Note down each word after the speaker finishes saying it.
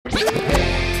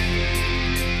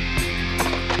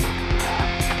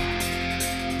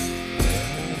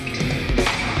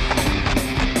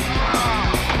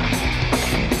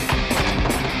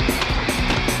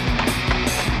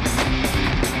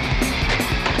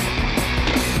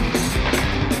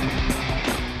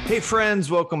Hey friends,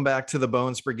 welcome back to the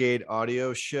Bones Brigade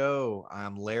audio show.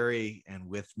 I'm Larry, and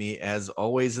with me as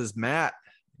always is Matt.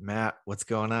 Matt, what's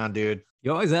going on, dude?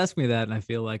 You always ask me that, and I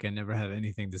feel like I never have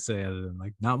anything to say other than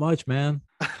like, not much, man.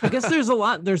 I guess there's a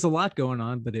lot going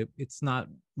on, but it's not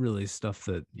really stuff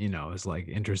that, is like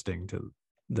interesting to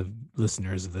the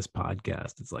listeners of this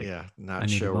podcast. It's like, Yeah, not I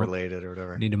need show to mow, related or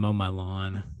whatever. need to mow my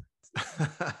lawn,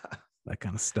 that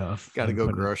kind of stuff. Got to And go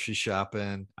grocery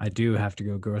shopping. I do have to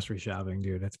go grocery shopping,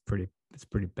 dude. It's pretty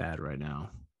bad right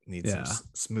now. Need some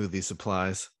smoothie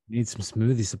supplies. Need some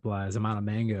smoothie supplies. I'm out of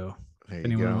mango. If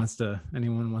anyone wants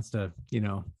to,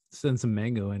 send some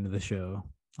mango into the show,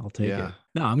 I'll take it.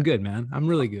 No, I'm good, man. I'm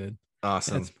really good.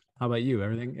 Awesome. How about you?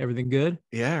 Everything good?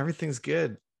 Yeah, everything's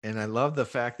good. And I love the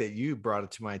fact that you brought it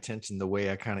to my attention. The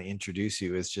way I kind of introduce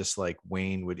you is just like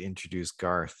Wayne would introduce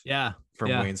Garth. Yeah.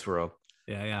 From Wayne's World.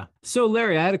 Yeah. So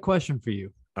Larry, I had a question for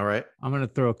you. All right. I'm going to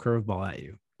throw a curveball at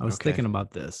you. I was thinking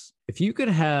about this.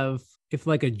 If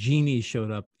like a genie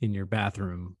showed up in your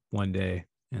bathroom one day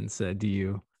and said to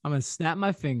you, I'm going to snap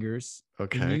my fingers.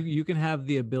 Okay. You can have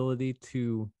the ability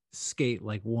to skate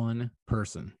like one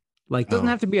person. Like, doesn't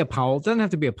have to be a Powell. Doesn't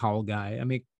have to be a Powell guy. I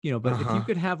mean, but if you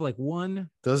could have like one.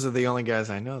 Those are the only guys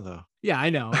I know, though. Yeah, I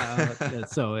know.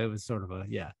 So it was sort of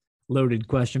a loaded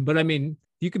question. But I mean,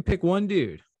 you could pick one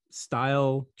dude,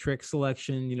 style, trick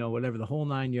selection, whatever, the whole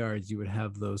 9 yards, you would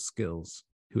have those skills.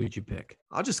 Who would you pick?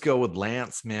 I'll just go with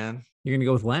Lance, man. You're gonna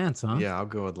go with Lance, huh? Yeah, I'll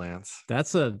go with Lance.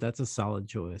 That's a solid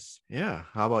choice. Yeah.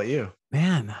 How about you?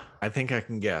 Man, I think I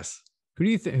can guess. Who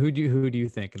do you think? Who do you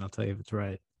think? And I'll tell you if it's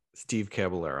right. Steve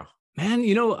Caballero. Man,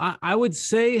 I would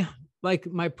say like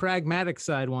my pragmatic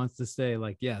side wants to say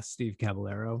like, yes, Steve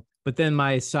Caballero. But then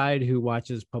my side who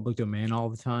watches public domain all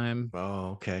the time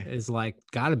is like,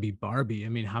 gotta be Barbie. I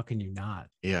mean, how can you not?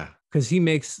 Yeah. Because he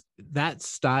makes that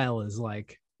style is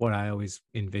like what I always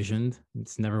envisioned.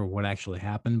 It's never what actually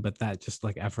happened, but that just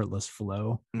like effortless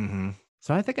flow. Mm-hmm.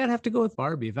 So I think I'd have to go with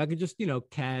Barbie. If I could just,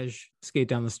 cash skate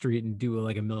down the street and do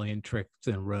like a million tricks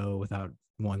in a row without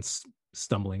once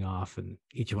stumbling off and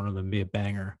each one of them be a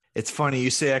banger. It's funny. You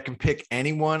say I can pick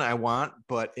anyone I want,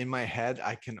 but in my head,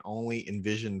 I can only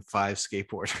envision 5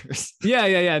 skateboarders.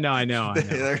 Yeah. No, I know.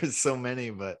 There's so many,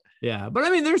 but yeah. But I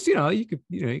mean, there's, you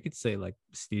could say like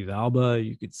Steve Alba,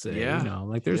 you could say,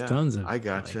 like there's tons of, I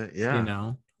gotcha. Like,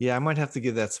 yeah. Yeah. I might have to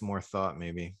give that some more thought,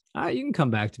 maybe. You can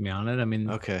come back to me on it. I mean,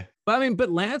 okay.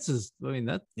 But Lance is,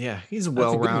 he's a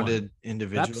well-rounded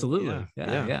individual. Absolutely.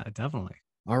 Yeah, definitely.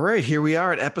 All right, here we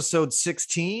are at episode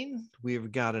 16.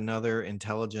 We've got another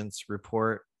intelligence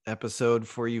report episode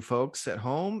for you folks at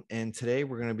home. And today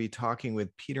we're going to be talking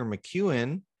with Peter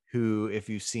McKeon, who, if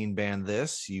you've seen Band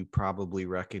This, you probably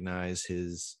recognize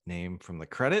his name from the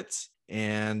credits.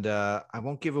 And I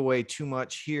won't give away too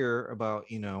much here about,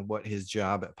 what his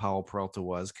job at Powell Peralta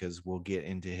was, because we'll get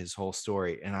into his whole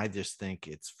story. And I just think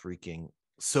it's freaking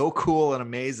so cool and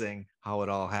amazing how it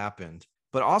all happened.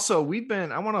 But also,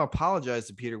 I want to apologize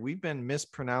to Peter. We've been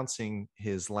mispronouncing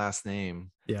his last name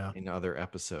in other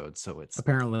episodes. So it's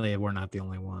apparently we're not the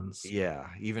only ones. Yeah.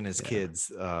 Even his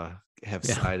kids have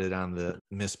sided on the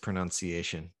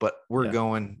mispronunciation. But we're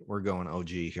going OG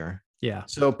here. Yeah.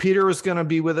 So Peter is going to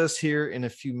be with us here in a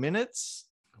few minutes.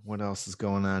 What else is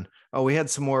going on? Oh, we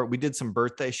did some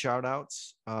birthday shout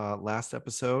outs last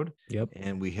episode. Yep.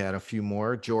 And we had a few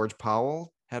more. George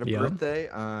Powell had a birthday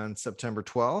on September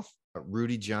 12th.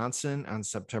 Rudy Johnson on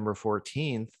September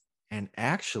 14th. And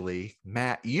actually,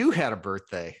 Matt, you had a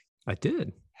birthday. I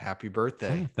did. Happy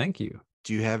birthday. Oh, thank you.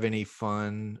 Do you have any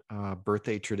fun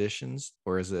birthday traditions,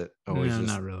 or is it always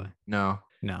not really? No.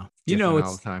 It's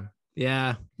all the time.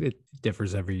 Yeah, it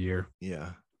differs every year.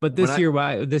 Yeah. But this year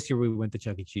we went to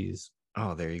Chuck E. Cheese.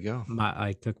 Oh, there you go.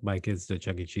 I took my kids to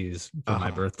Chuck E. Cheese for my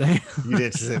birthday. You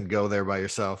didn't go there by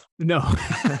yourself. No.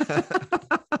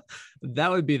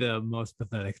 That would be the most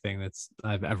pathetic thing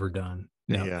I've ever done.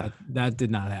 No, that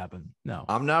did not happen. No.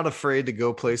 I'm not afraid to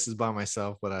go places by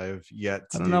myself, but I've yet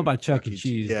to I don't know about Chuck E.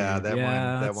 Cheese. Yeah,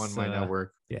 that one might not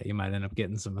work. Yeah, you might end up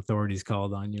getting some authorities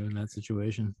called on you in that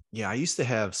situation. Yeah, I used to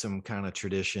have some kind of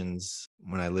traditions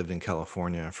when I lived in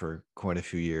California for quite a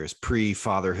few years,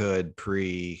 pre-fatherhood,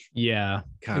 it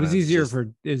was easier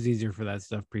for that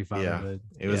stuff pre-fatherhood.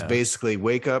 Yeah, it was basically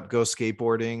wake up, go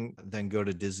skateboarding, then go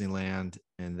to Disneyland,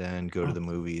 and then go to the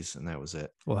movies, and that was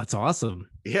it. Well, that's awesome.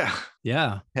 Yeah.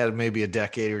 Had maybe a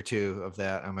decade or two of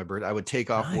that on my birthday. I would take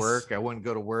off work. I wouldn't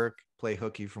go to work, play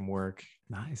hooky from work.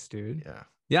 Nice, dude. Yeah.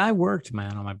 Yeah, I worked,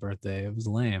 man, on my birthday. It was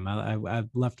lame. I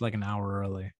left like an hour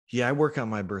early. Yeah, I work on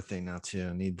my birthday now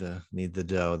too. Need the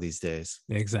dough these days.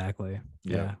 Exactly.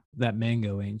 Yeah. That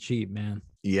mango ain't cheap, man.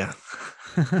 Yeah.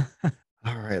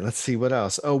 All right, let's see what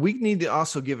else. Oh, we need to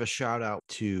also give a shout out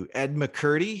to Ed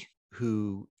McCurdy,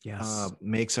 who Yes.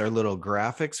 makes our little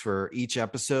graphics for each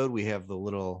episode. We have the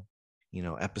little,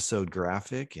 episode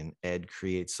graphic, and Ed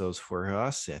creates those for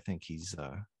us. I think he's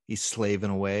slaving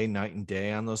away night and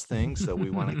day on those things. So we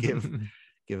want to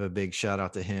give a big shout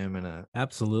out to him and a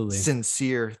Absolutely.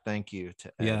 sincere thank you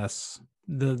to Ed. Yes.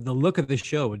 The look of the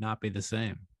show would not be the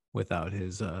same without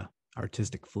his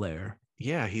artistic flair.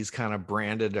 Yeah, he's kind of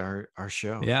branded our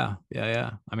show. Yeah.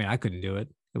 I mean, I couldn't do it.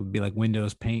 It would be like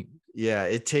Windows Paint. Yeah,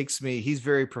 it takes me. He's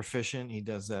very proficient. He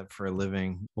does that for a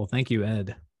living. Well, thank you,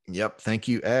 Ed. Yep. Thank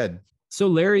you, Ed. So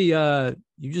Larry, you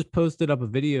just posted up a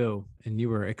video and you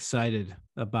were excited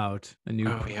about a new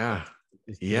product.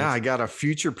 Yeah, I got a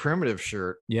Future Primitive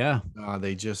shirt. Yeah.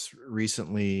 They just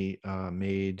recently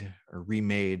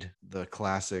remade the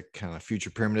classic kind of Future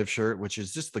Primitive shirt, which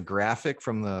is just the graphic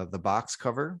from the box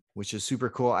cover, which is super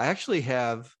cool. I actually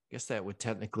have, I guess that would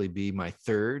technically be my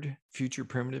third Future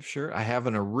Primitive shirt. I have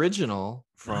an original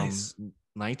from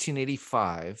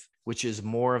 1985, which is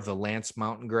more of the Lance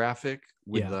Mountain graphic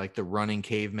with like the running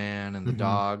caveman and the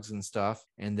dogs and stuff.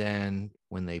 And then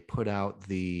when they put out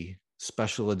the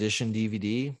special edition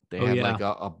DVD, they had like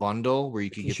a bundle where you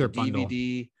could get the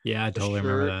DVD. Yeah, I totally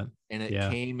remember that. And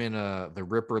it came in the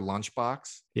Ripper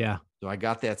lunchbox. Yeah. So I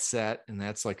got that set, and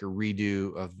that's like a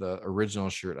redo of the original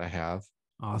shirt I have.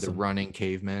 Awesome. The running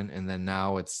caveman. And then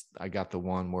now I got the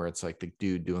one where it's like the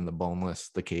dude doing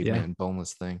the caveman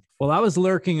boneless thing. Well, I was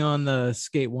lurking on the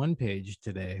Skate One page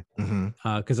today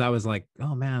because I was like,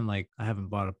 oh man, like I haven't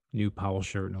bought a new Powell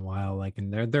shirt in a while. Like,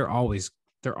 and they're always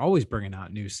bringing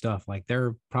out new stuff. Like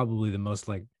they're probably the most,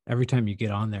 like, every time you get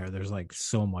on there, there's like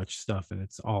so much stuff and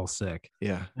it's all sick.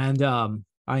 Yeah. And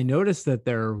I noticed that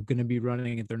they're going to be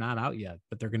running, they're not out yet,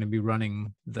 but they're going to be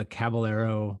running the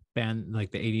Caballero band,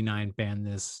 like the 89 Band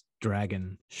This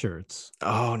Dragon shirts.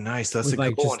 Oh, nice. That's a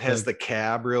cool one. It has the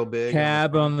cab real big.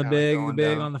 Cab on the big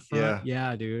on the front.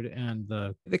 Yeah, dude. And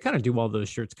they kind of do all those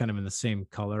shirts kind of in the same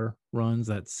color runs,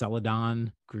 that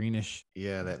Celadon greenish.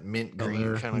 Yeah, that mint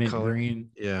green kind of color.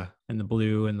 Green. Yeah. And the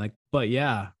blue and like, but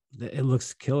yeah, it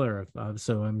looks killer.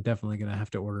 So I'm definitely going to have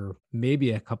to order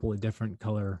maybe a couple of different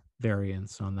color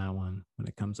variants on that one when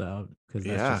it comes out. Cause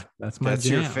that's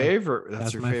your favorite.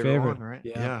 That's your my favorite one, right?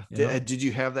 Yeah. Did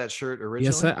you have that shirt originally?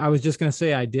 Yes, I was just going to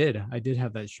say I did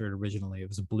have that shirt originally. It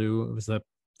was blue. It was the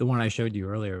one I showed you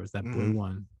earlier. It was that blue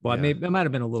one. Well, it might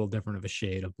have been a little different of a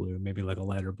shade of blue, maybe like a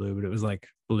lighter blue, but it was like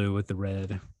blue with the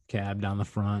red cab down the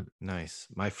front. Nice.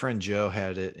 My friend Joe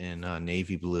had it in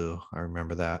navy blue. I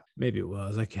remember that. Maybe it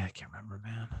was. I can't remember,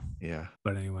 man. Yeah.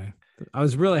 But anyway, I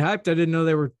was really hyped. I didn't know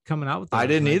they were coming out with that. I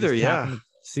didn't either. Yeah.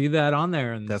 See that on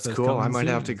there. And that's cool. I might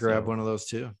have to grab one of those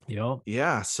too. Yep.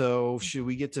 Yeah. So should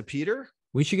we get to Peter?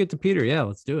 We should get to Peter. Yeah,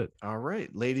 let's do it. All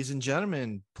right. Ladies and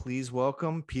gentlemen, please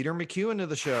welcome Peter McKeon to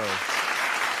the show.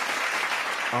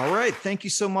 All right. Thank you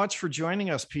so much for joining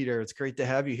us, Peter. It's great to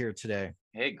have you here today.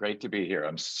 Hey, great to be here.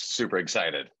 I'm super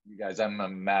excited. You guys, I'm a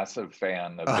massive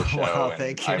fan of the show. Wow,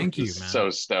 thank you. Thank you, man. So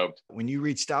stoked. When you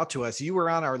reached out to us, you were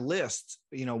on our list.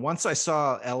 Once I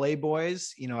saw LA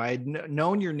Boys, I had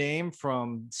known your name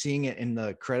from seeing it in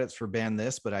the credits for Band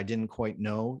This, but I didn't quite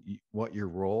know what your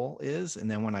role is.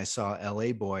 And then when I saw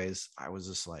LA Boys, I was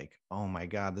just like, oh my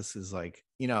God, this is like,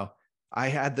 I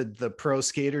had the pro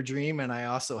skater dream, and I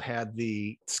also had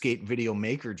the skate video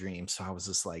maker dream. So I was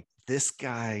just like, this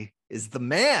guy is the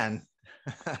man.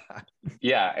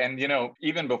 Yeah. And,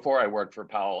 even before I worked for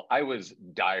Powell, I was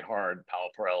diehard Powell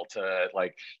Peralta,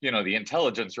 like, the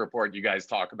intelligence report you guys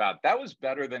talk about, that was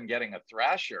better than getting a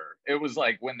Thrasher. It was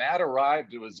like, when that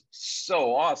arrived, it was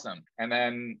so awesome. And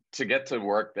then to get to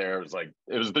work there,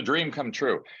 it was the dream come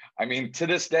true. I mean, to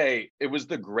this day, it was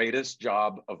the greatest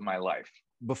job of my life.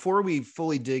 Before we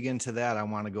fully dig into that, I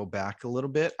want to go back a little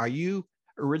bit. Are you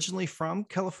originally from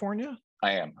California?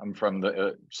 I am. I'm from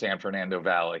the San Fernando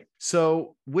Valley.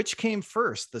 So which came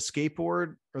first, the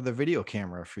skateboard or the video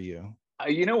camera for you?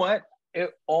 You know what?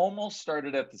 It almost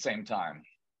started at the same time.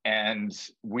 And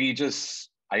we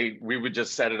would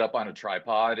just set it up on a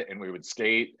tripod and we would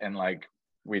skate, and like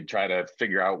we'd try to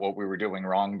figure out what we were doing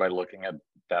wrong by looking at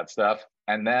that stuff.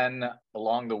 And then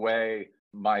along the way,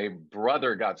 my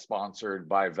brother got sponsored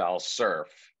by Val Surf.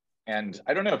 And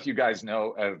I don't know if you guys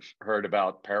have heard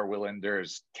about Per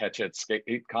Willender's Catch It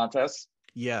Skate contest.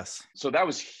 Yes. So that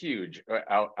was huge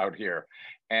out here.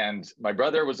 And my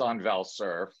brother was on Val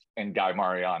Surf, and Guy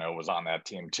Mariano was on that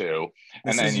team too.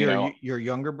 This and then, is your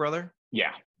younger brother?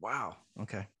 Yeah. Wow.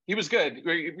 Okay. He was good.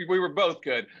 We were both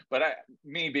good, but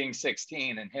me being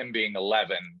 16 and him being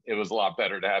 11, it was a lot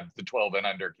better to have the 12 and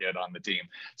under kid on the team.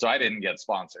 So I didn't get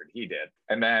sponsored. He did.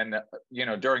 And then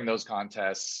during those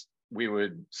contests, we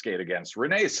would skate against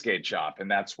Renee's skate shop.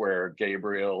 And that's where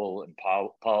Gabriel and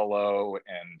Paulo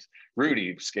and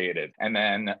Rudy skated. And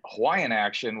then Hawaiian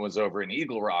Action was over in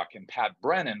Eagle Rock, and Pat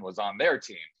Brennan was on their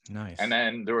team. Nice. And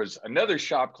then there was another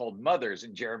shop called Mothers,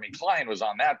 and Jeremy Klein was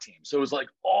on that team. So it was like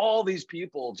all these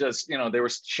people just, they were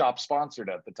shop sponsored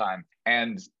at the time.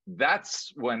 And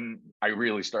that's when I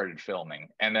really started filming.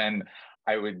 And then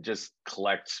I would just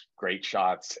collect great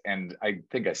shots. And I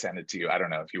think I sent it to you. I don't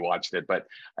know if you watched it, but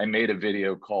I made a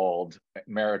video called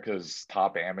America's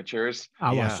Top Amateurs.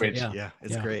 I watched it.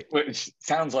 It's great. Which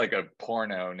sounds like a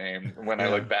porno name when I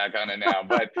look back on it now.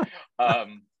 But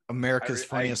America's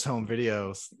Funniest Home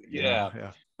Videos.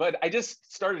 Yeah. But I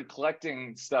just started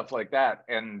collecting stuff like that.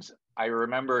 And I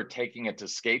remember taking it to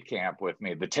skate camp with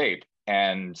me, the tape.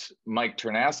 And Mike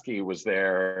Ternasky was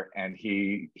there, and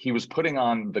he was putting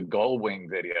on the Gull Wing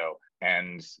video,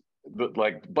 and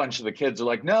like a bunch of the kids are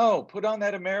like, no, put on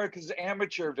that America's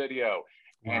Amateur video.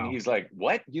 Wow. And he's like,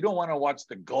 what? You don't want to watch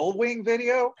the Gull Wing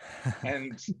video?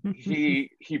 And he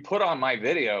put on my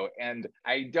video. And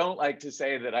I don't like to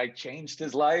say that I changed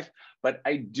his life, but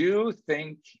I do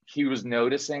think he was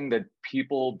noticing that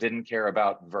people didn't care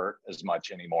about vert as much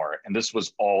anymore. And this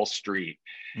was all street.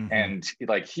 Mm-hmm. And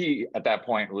like he, at that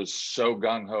point, was so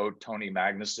gung-ho, Tony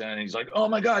Magnuson. And he's like, oh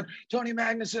my God, Tony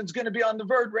Magnuson's going to be on the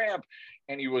vert ramp.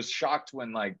 And he was shocked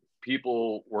when like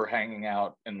people were hanging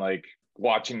out and like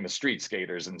watching the street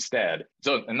skaters instead.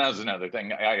 So, and that was another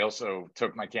thing. I also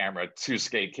took my camera to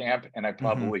skate camp, and I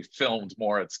probably filmed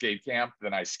more at skate camp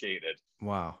than I skated.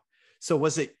 Wow. So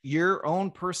was it your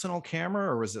own personal camera,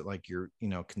 or was it like your,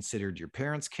 considered your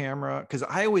parents' camera? Because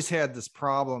I always had this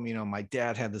problem, my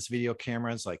dad had this video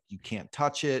camera. It's like, you can't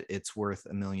touch it. It's worth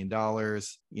 $1 million.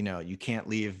 You can't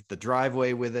leave the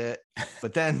driveway with it.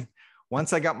 But then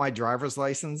once I got my driver's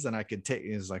license and I could take,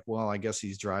 it was like, well, I guess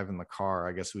he's driving the car.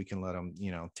 I guess we can let him,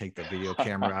 take the video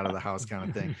camera out of the house kind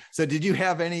of thing. So did you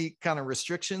have any kind of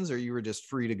restrictions, or you were just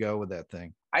free to go with that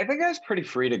thing? I think I was pretty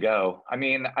free to go. I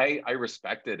mean, I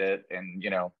respected it. And,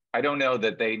 I don't know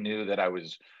that they knew that I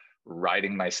was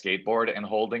riding my skateboard and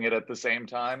holding it at the same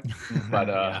time.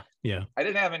 But yeah, I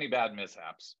didn't have any bad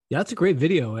mishaps. Yeah, that's a great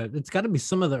video. It's got to be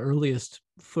some of the earliest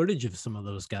footage of some of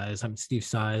those guys. I'm Steve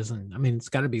Size, and I mean, it's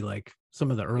got to be like some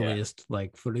of the earliest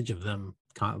like footage of them,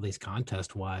 at least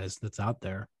contest wise, that's out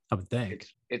there, I would think.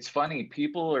 It's funny.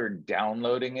 People are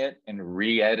downloading it and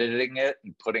re-editing it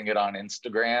and putting it on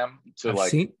Instagram to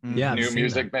new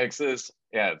music mixes.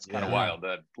 Yeah, it's kind of wild.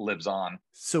 That lives on.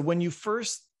 So when you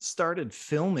first started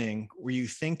filming, were you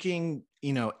thinking,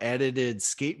 edited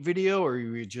skate video, or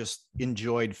you just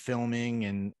enjoyed filming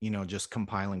and, just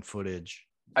compiling footage?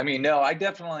 I mean, no, I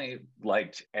definitely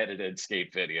liked edited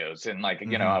skate videos, and like,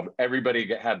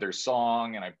 everybody had their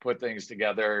song, and I put things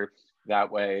together that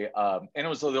way. And it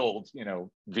was a little,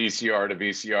 VCR to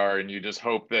VCR, and you just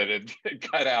hope that it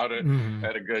cut out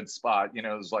at a good spot. It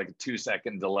was like a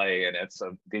 2-second delay in it,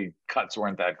 so the cuts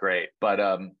weren't that great. But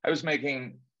I was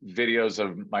making videos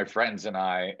of my friends and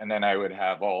then I would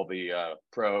have all the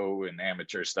pro and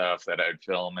amateur stuff that I'd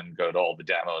film and go to all the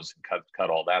demos and cut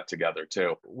all that together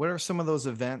too. What are some of those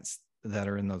events that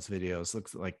are in those videos?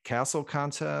 Looks like castle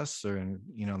contests, or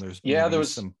there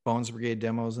was some Bones Brigade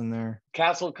demos in there.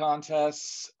 Castle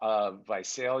contests,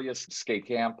 Visalia skate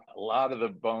camp, a lot of the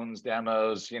Bones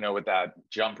demos, with that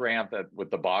jump ramp with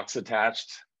the box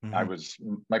attached.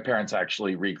 My parents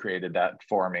actually recreated that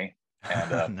for me.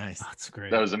 And nice. That's great.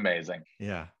 That was amazing.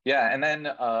 Yeah. And then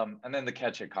the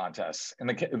catch it contests, and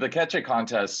the catch it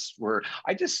contests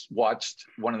I just watched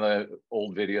one of the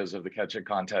old videos of the catch it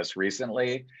contest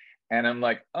recently, and I'm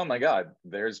like, oh my God,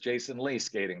 there's Jason Lee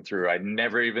skating through. I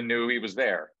never even knew he was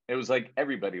there. It was like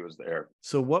everybody was there.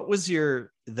 So what was the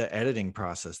editing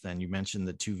process then? You mentioned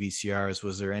the 2 VCRs.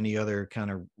 Was there any other kind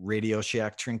of Radio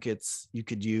Shack trinkets you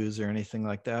could use or anything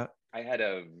like that? I had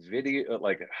a video,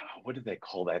 like, what did they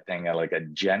call that thing? Like a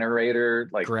generator,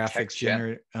 like graphics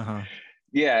generator.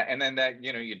 Yeah. And then that,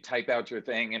 you'd type out your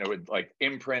thing and it would like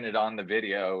imprint it on the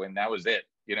video, and that was it.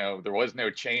 There was no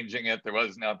changing it. There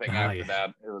was nothing after that.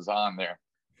 It was on there.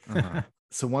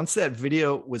 So once that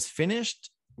video was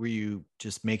finished, were you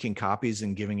just making copies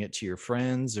and giving it to your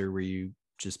friends, or were you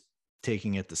just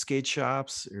taking it to skate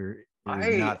shops, or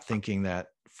not thinking that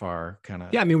far kind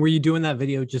of? Yeah, I mean, were you doing that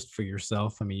video just for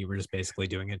yourself? I mean, you were just basically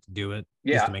doing it to do it?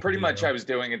 Yeah, pretty much I was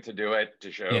doing it to do it,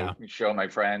 to show my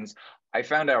friends. I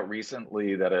found out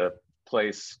recently that a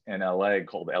place in LA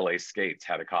called LA Skates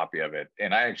had a copy of it,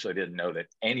 and I actually didn't know that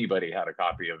anybody had a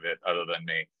copy of it other than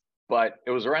me. But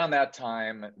it was around that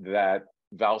time that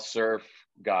Val Surf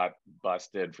got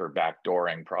busted for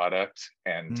backdooring product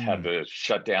and had to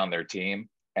shut down their team.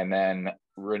 And then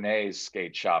Renee's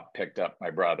skate shop picked up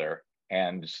my brother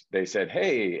and they said,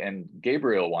 hey, and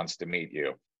Gabriel wants to meet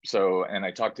you. So, and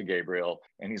I talked to Gabriel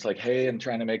and he's like, hey, I'm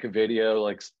trying to make a video.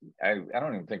 Like, I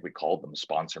don't even think we called them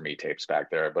sponsor me tapes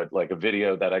back there, but like a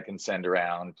video that I can send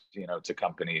around, to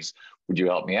companies. Would you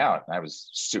help me out? And I was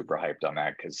super hyped on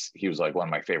that because he was like one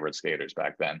of my favorite skaters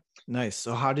back then. Nice.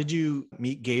 So how did you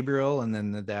meet Gabriel? And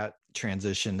then that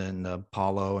transitioned into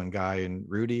Paulo and Guy and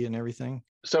Rudy and everything?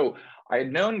 So I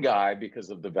had known Guy because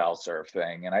of the Valsurf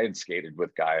thing, and I had skated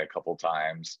with Guy a couple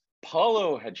times.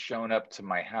 Paulo had shown up to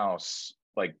my house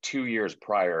like 2 years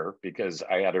prior because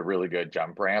I had a really good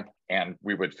jump ramp and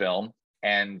we would film.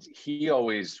 And he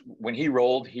always, when he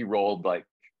rolled like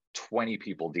 20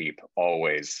 people deep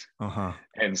always.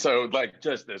 And so like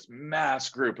just this mass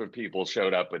group of people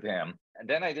showed up with him. And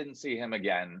then I didn't see him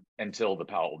again until the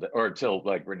Powell or till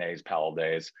like Renee's Powell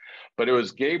days. But it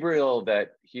was Gabriel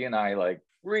that he and I like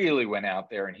really went out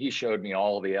there and he showed me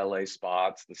all the LA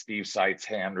spots, the Steve Seitz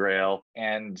handrail.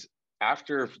 And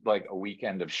after like a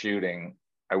weekend of shooting,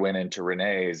 I went into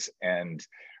Renee's and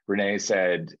Renee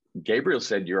said, Gabriel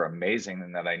said, you're amazing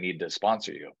and that I need to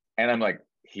sponsor you. And I'm like,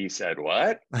 he said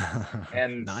what?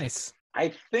 And nice.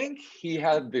 I think he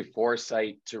had the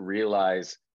foresight to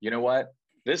realize, you know what?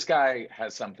 This guy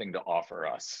has something to offer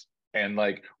us. And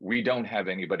like, we don't have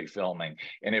anybody filming.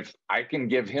 And if I can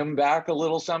give him back a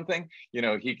little something,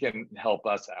 he can help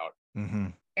us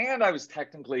out. And I was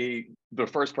technically the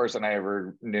first person I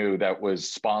ever knew that was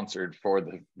sponsored for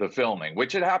the filming,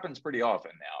 which it happens pretty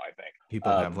often now, I think.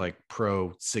 People have like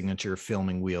pro signature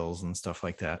filming wheels and stuff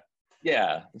like that.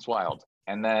 Yeah, it's wild.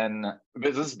 And then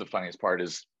this is the funniest part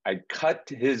is I cut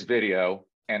his video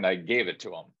and I gave it to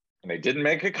him. And they didn't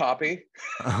make a copy.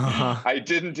 I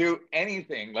didn't do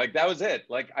anything. Like that was it.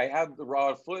 Like I have the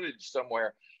raw footage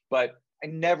somewhere, but I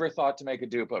never thought to make a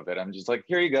dupe of it. I'm just like,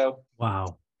 here you go.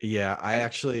 Wow. Yeah, I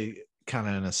actually kind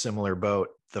of in a similar boat.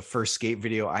 The first skate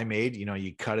video I made,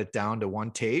 you cut it down to one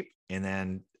tape and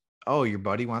then, oh, your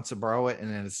buddy wants to borrow it.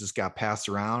 And then it's just got passed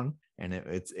around and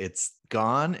it's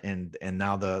gone. And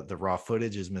now the raw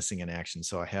footage is missing in action.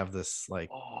 So I have this like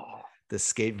this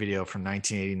skate video from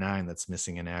 1989 that's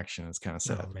missing in action. It's kind of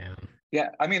sad. Oh, man. Yeah,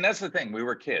 I mean, that's the thing. We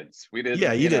were kids. We didn't.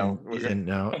 Yeah, you didn't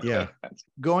know. Yeah.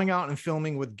 Going out and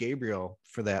filming with Gabriel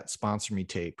for that sponsor me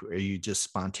tape. Are you just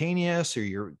spontaneous or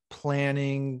you're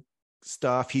planning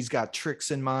stuff? He's got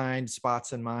tricks in mind,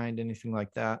 spots in mind, anything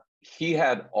like that? He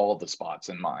had all the spots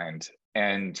in mind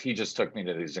and he just took me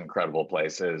to these incredible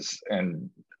places and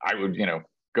I would,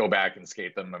 go back and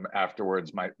skate them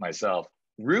afterwards myself.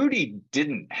 Rudy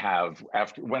didn't have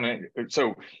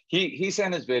so he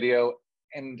sent his video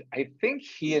and I think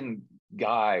he and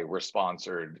Guy were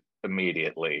sponsored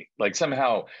immediately. Like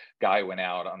somehow Guy went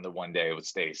out on the one day with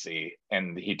Stacy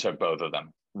and he took both of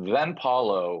them. Then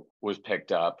Paulo was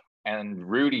picked up and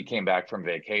Rudy came back from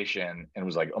vacation and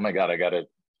was like, oh my God, I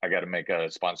gotta make a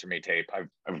sponsor me tape.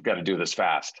 I've got to do this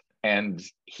fast. And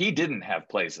he didn't have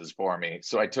places for me.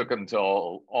 So I took him to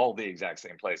all the exact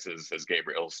same places as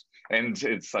Gabriel's. And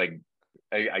it's like,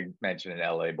 I mentioned in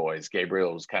LA Boys,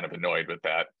 Gabriel was kind of annoyed with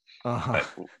that. But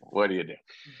what do you do?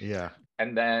 Yeah.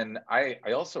 And then I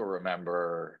also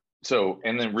remember,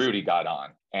 and then Rudy got on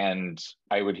and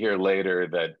I would hear later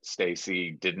that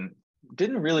Stacy didn't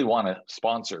really want to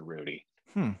sponsor Rudy.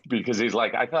 Because he's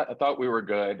like, I thought we were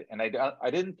good. And I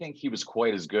didn't think he was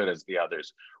quite as good as the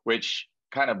others, which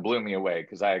kind of blew me away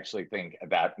because I actually think at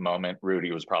that moment,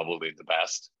 Rudy was probably the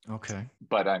best. Okay.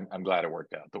 But I'm glad it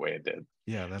worked out the way it did.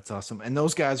 Yeah, that's awesome. And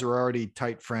those guys were already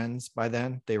tight friends by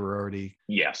then? They were already...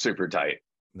 Yeah, super tight.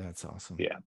 That's awesome.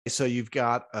 Yeah. So you've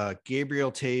got a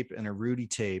Gabriel tape and a Rudy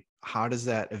tape. How does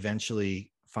that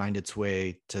eventually find its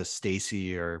way to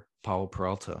Stacy or Paulo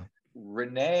Peralta?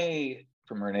 Renee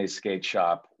from Renee's Skate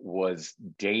Shop was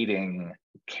dating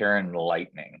Karen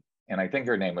Lightning. And I think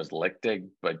her name was Lichtig,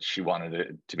 but she wanted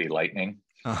it to be Lightning.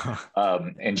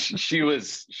 And she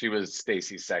was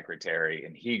Stacy's secretary,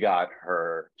 and she got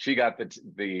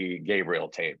the Gabriel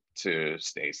tape to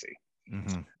Stacy.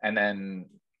 And then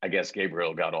I guess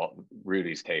Gabriel got all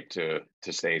Rudy's tape to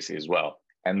Stacy as well.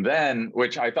 And then,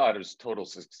 which I thought was total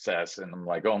success, and I'm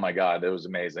like, oh my God, that was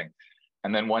amazing.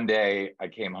 And then one day I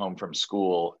came home from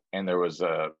school, and there was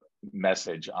a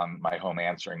message on my home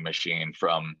answering machine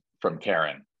from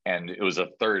Karen. And it was a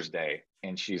Thursday,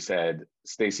 and she said,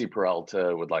 Stacy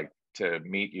Peralta would like to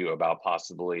meet you about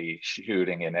possibly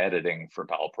shooting and editing for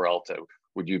Paulo Peralta.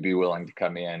 Would you be willing to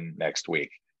come in next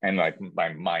week? And like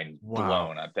my mind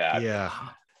blown at that. Yeah.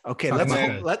 Okay.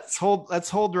 Let's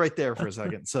hold right there for a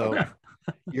second. So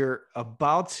you're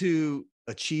about to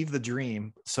achieve the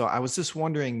dream. So I was just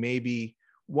wondering, maybe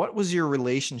What was your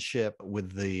relationship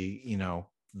with the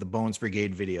Bones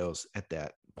Brigade videos at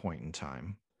that point in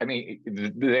time? I mean,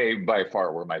 they by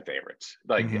far were my favorites.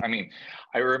 Like, Mhm. I mean,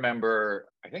 I remember,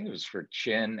 I think it was for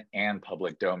Chin and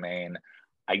Public Domain.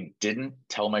 I didn't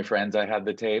tell my friends I had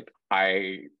the tape.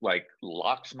 I like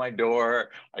locked my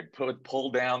door. I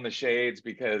pulled down the shades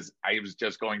because I was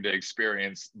just going to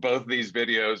experience both these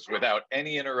videos without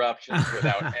any interruptions,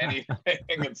 without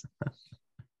anything.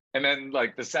 And then,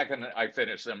 like, the second I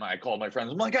finished them, I called my friends.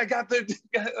 I'm like, I got the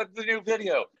new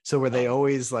video. So were they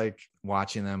always like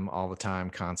watching them all the time,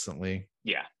 constantly?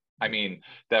 Yeah. I mean,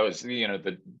 that was,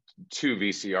 the 2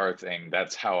 VCR thing.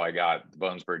 That's how I got the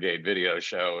Bones Brigade video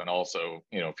show, and also,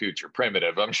 Future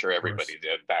Primitive. I'm sure everybody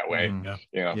did that way. Mhm.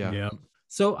 Yeah. Yeah. Yeah.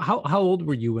 So how old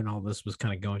were you when all this was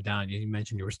kind of going down? You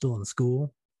mentioned you were still in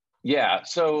school. Yeah.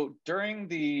 So during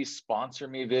the Sponsor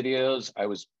Me videos, I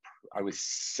was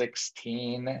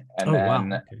 16, and then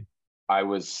Wow. Okay. I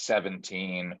was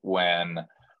 17 when,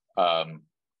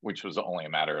 which was only a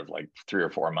matter of like 3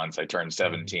 or 4 months. I turned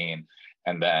 17,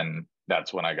 and then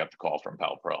that's when I got the call from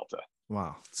Pal Peralta.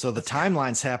 Wow. So the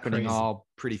timeline's happening crazy. all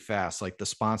pretty fast, like the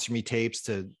Sponsor Me tapes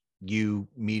to you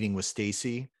meeting with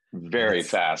Stacy. Very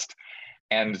fast.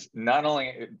 And not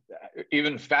only,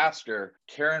 even faster,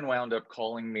 Karen wound up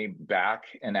calling me back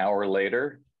an hour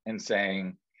later and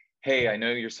saying, hey, I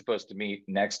know you're supposed to meet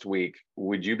next week.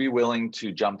 Would you be willing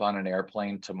to jump on an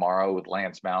airplane tomorrow with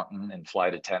Lance Mountain and fly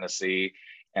to Tennessee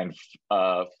and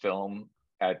film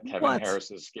at Kevin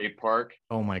Harris's skate park?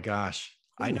 Oh my gosh.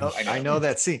 I know I know.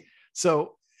 that scene.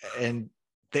 So, and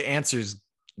the answer is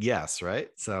yes, right?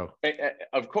 So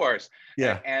Of course.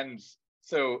 yeah. And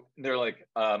so they're like,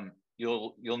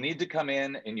 you'll need to come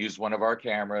in and use one of our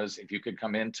cameras. If you could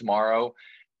come in tomorrow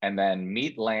and then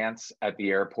meet Lance at the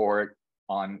airport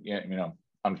on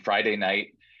Friday night,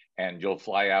 and you'll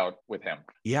fly out with him.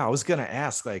 Yeah, I was gonna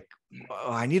ask, like,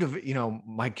 I need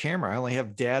my camera. I only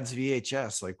have Dad's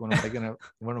VHS. Like, what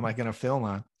am I gonna film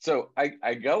on? So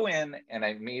I go in and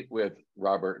I meet with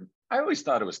Robert. I always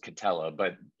thought it was Catella,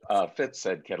 but Fitz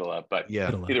said Kittela, but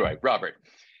Yeah. either way, Robert.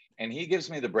 And he gives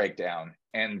me the breakdown,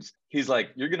 and he's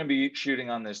like, you're going to be shooting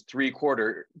on this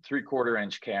three-quarter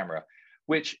inch camera,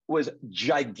 which was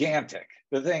gigantic.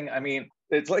 The thing, I mean,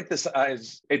 it's like the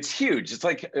size, it's huge. It's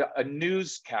like a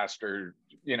newscaster,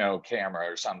 camera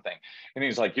or something. And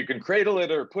he's like, you can cradle it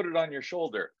or put it on your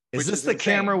shoulder. Is this the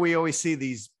camera we always see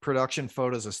these production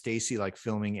photos of Stacy like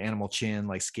filming Animal Chin,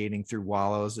 like skating through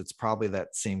wallows? It's probably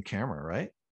that same camera,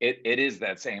 right? It is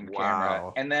that same camera.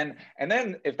 Wow. And then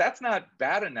if that's not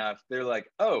bad enough, they're like,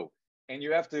 oh, and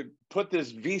you have to put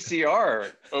this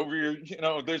VCR over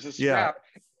your, there's a strap,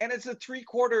 and it's a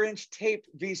 3/4 inch tape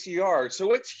VCR.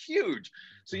 So it's huge.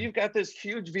 So you've got this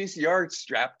huge VCR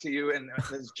strapped to you and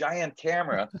this giant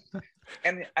camera.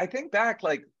 And I think back,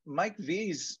 like, Mike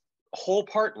V's whole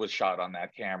part was shot on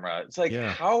that camera. It's like,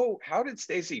 how did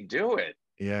Stacy do it?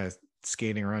 Yeah.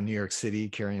 Skating around New York City,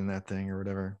 carrying that thing or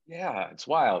whatever. Yeah, it's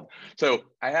wild. So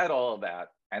I had all of that.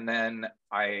 And then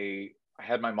I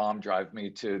had my mom drive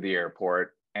me to the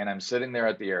airport, and I'm sitting there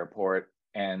at the airport,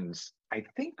 and I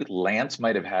think Lance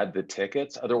might have had the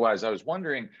tickets. Otherwise, I was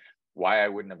wondering why I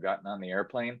wouldn't have gotten on the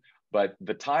airplane. But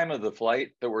the time of the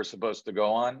flight that we're supposed to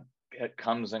go on, it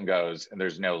comes and goes, and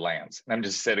there's no Lance. And I'm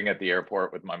just sitting at the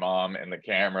airport with my mom and the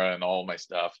camera and all my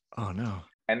stuff. Oh no.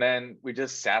 And then we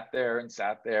just sat there,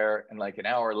 and like an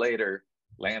hour later,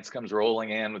 Lance comes rolling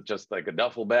in with just like a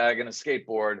duffel bag and a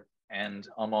skateboard. And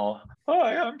I'm all,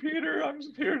 hi, I'm Peter. I'm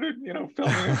here to,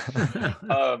 film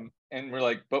you. And we're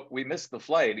like, but we missed the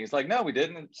flight. And he's like, no, we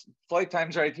didn't. Flight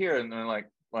time's right here. And then like,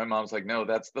 my mom's like, no,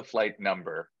 that's the flight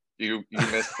number. You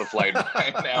missed the flight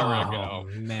an hour ago.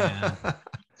 Man.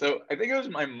 So I think it was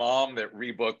my mom that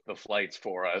rebooked the flights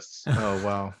for us. Oh,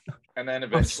 wow. And then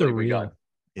eventually we got,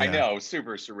 yeah. I know,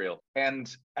 super surreal. And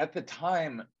at the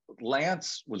time,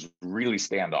 Lance was really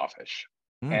standoffish.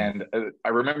 And I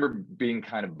remember being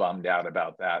kind of bummed out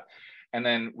about that. And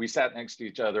then we sat next to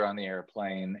each other on the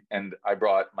airplane, and I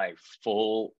brought my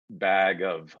full bag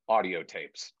of audio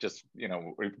tapes, just,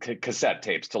 cassette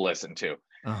tapes to listen to.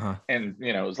 Uh-huh. And,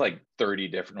 it was like 30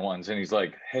 different ones. And he's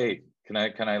like, hey, can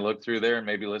I look through there and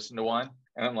maybe listen to one?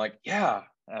 And I'm like, yeah.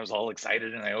 And I was all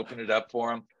excited, and I opened it up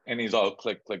for him, and he's all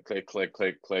click, click, click, click,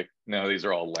 click, click. No, these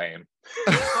are all lame.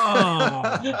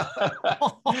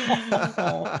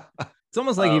 It's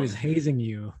almost like he was hazing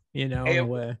you, in a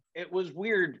way. It was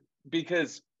weird,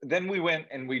 because then we went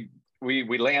and we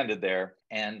landed there,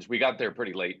 and we got there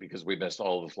pretty late because we missed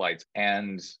all the flights.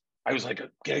 And I was like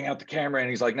getting out the camera, and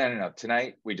he's like, no,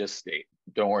 tonight we just skate.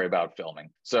 don't worry about filming.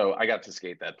 So I got to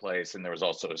skate that place, and there was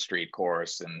also a street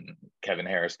course and Kevin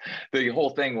Harris. The whole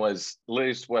thing was, at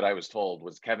least what I was told,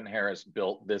 was Kevin Harris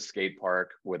built this skate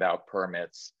park without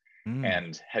permits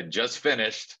and had just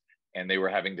finished, and they were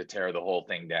having to tear the whole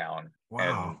thing down.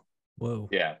 Wow. And Whoa.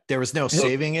 yeah. There was no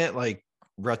saving it, like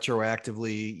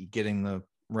retroactively getting the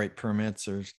right permits,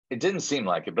 or It didn't seem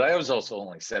like it, but I was also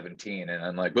only 17, and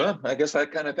I'm like, well, I guess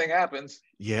that kind of thing happens.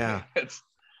 yeah.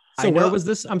 So where was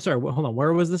this? I'm sorry. Hold on.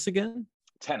 Where was this again?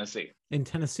 Tennessee. In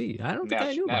Tennessee. I don't think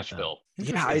I knew about Nashville. that.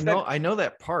 Yeah, I know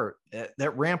that part.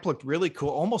 That ramp looked really cool,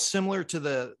 almost similar to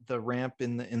the ramp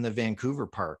in the Vancouver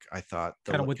park. I thought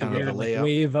Kind of with the kind of weird, like, layout.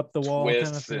 wave up the wall kind of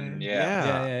Twists thing. and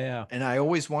Yeah. And I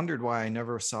always wondered why I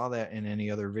never saw that in any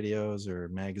other videos or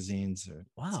magazines.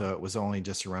 Wow. So it was only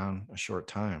just around a short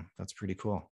time. That's pretty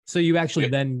cool. So you actually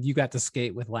then you got to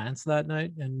skate with Lance that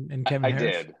night and Kevin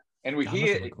Harris? I did. And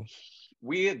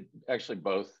we had actually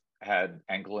both had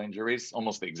ankle injuries,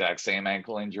 almost the exact same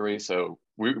ankle injury. So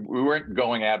we weren't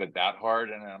going at it that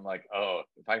hard. And I'm like, oh,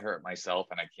 if I hurt myself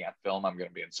and I can't film, I'm going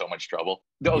to be in so much trouble.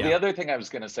 Though the other thing I was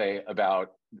going to say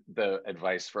about the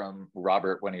advice from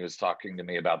Robert when he was talking to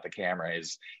me about the camera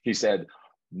is he said,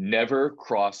 never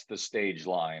cross the stage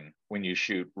line when you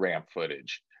shoot ramp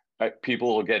footage.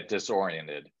 People will get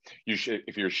disoriented.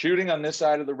 If you're shooting on this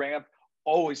side of the ramp,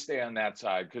 always stay on that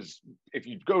side, because if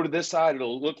you go to this side,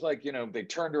 it'll look like, they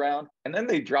turned around, and then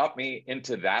they drop me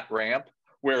into that ramp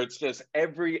where it's just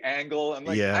every angle. I'm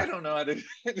like, I don't know how to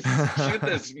shoot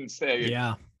this and say.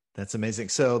 Yeah, that's amazing.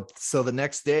 So the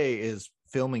next day is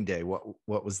filming day.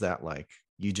 What was that like?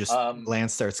 You just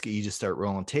Lance starts, you just start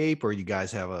rolling tape, or you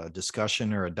guys have a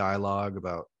discussion or a dialogue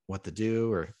about what to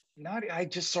do, or? I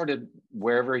just started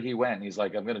wherever he went. He's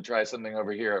like, I'm going to try something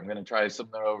over here. I'm going to try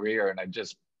something over here. And I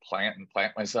just plant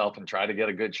myself and try to get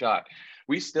a good shot.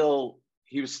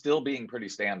 He was still being pretty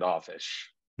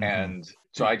standoffish. Mm-hmm. And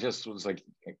so I just was like,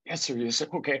 yes, sir. Yes, sir.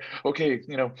 Okay.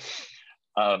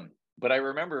 But I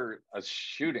remember us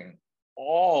shooting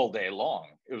all day long.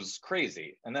 It was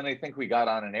crazy. And then I think we got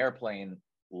on an airplane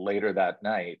later that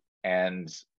night, and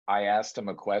I asked him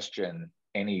a question,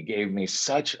 and he gave me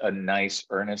such a nice,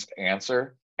 earnest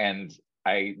answer. And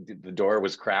the door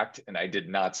was cracked, and I did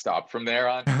not stop from there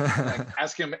on. Like,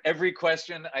 ask him every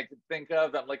question I could think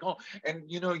of. I'm like, oh, and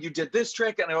you did this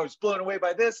trick, and I was blown away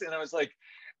by this. And I was like,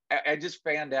 I just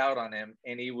fanned out on him,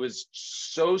 and he was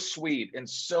so sweet and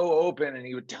so open. And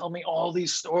he would tell me all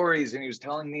these stories, and he was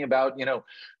telling me about,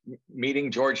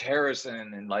 meeting George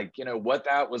Harrison and what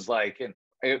that was like. And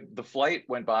the flight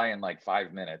went by in like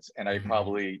 5 minutes, and I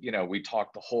probably, we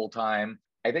talked the whole time.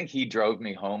 I think he drove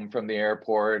me home from the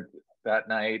airport that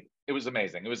night. It was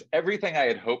amazing. It was everything I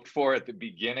had hoped for at the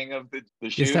beginning of the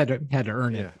shoot. Just had to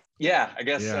earn it. Yeah, I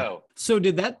guess so. So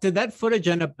did that footage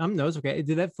end up? No, it's okay.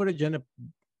 Did that footage end up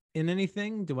in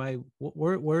anything?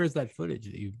 Where is that footage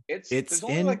that you? It's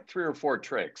only like 3 or 4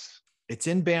 tricks. It's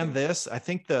in Band This. I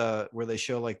think where they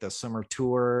show like the summer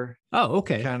tour. Oh,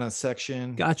 okay. Kind of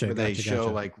section. Gotcha. Where they show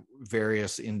like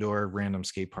various indoor random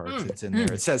skate parks. It's in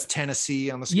there. It says Tennessee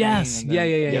on the screen. Yes.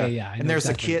 Yeah. And there's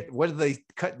a kid. What did they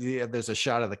cut? Yeah, there's a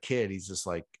shot of the kid. He's just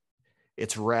like,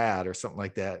 it's rad or something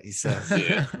like that. He says.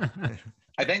 Yeah.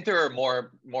 I think there are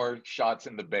more shots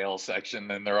in the bail section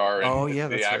than there are in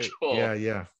the actual. Right.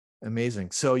 Yeah.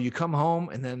 Amazing. So you come home,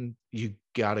 and then you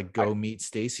got to go meet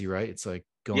Stacy, right? It's like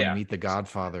going to meet the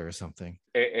Godfather or something.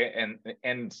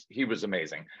 And he was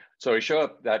amazing. So I show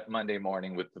up that Monday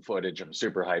morning with the footage. I'm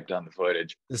super hyped on the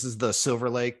footage. This is the Silver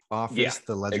Lake office,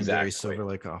 the legendary Silver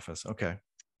Lake office. Okay.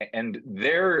 And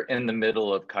they're in the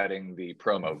middle of cutting the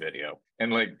promo video.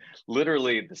 And like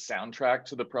literally the soundtrack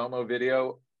to the promo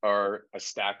video are a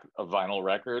stack of vinyl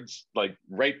records, like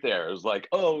right there. It was like,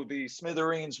 oh, the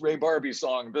Smithereens Ray Barbie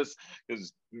song. This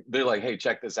is, they're like, hey,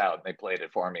 check this out. And they played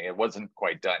it for me. It wasn't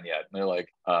quite done yet. And they're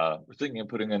like, we're thinking of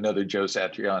putting another Joe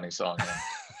Satriani song in.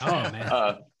 Oh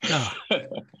man.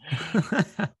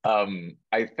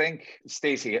 I think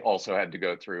Stacy also had to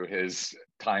go through his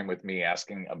time with me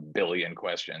asking a billion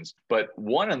questions. But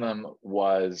one of them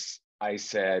was, I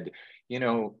said,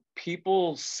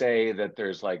 people say that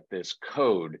there's like this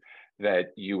code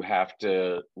that you have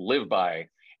to live by,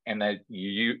 and that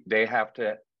they have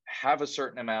to have a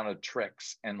certain amount of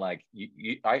tricks. And like,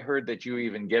 I heard that you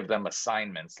even give them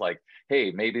assignments like,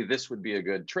 hey, maybe this would be a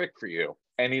good trick for you.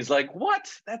 And he's like,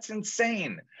 what? That's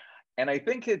insane. And I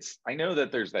think I know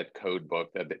that there's that code book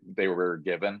that they were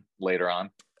given later on.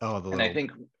 Oh, and I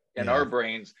think in our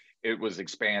brains, it was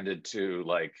expanded to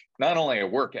like not only a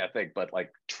work ethic, but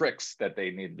like tricks that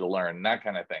they needed to learn, that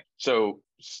kind of thing. So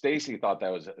Stacy thought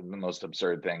that was the most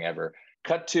absurd thing ever.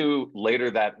 Cut to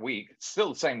later that week,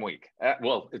 still the same week.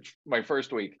 Well, it's my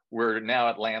first week. We're now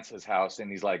at Lance's house, and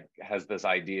he's like, has this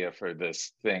idea for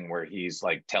this thing where he's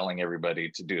like telling everybody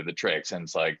to do the tricks. And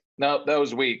it's like, no, that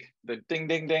was weak. The ding,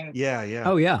 ding, ding. Yeah, yeah.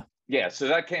 Oh, yeah. Yeah. So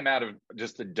that came out of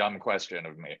just a dumb question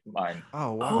of mine.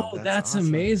 Oh, wow. Oh, that's awesome.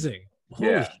 amazing. Holy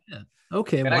Yeah. shit.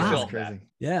 Okay. And I Wow. filmed Crazy.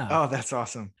 Yeah. Oh, that's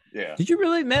awesome. Yeah. Did you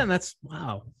really, man? That's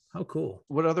wow. How cool.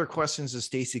 What other questions is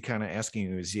Stacy kind of asking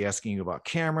you? Is he asking you about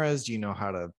cameras? Do you know how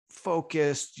to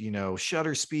focus? Do you know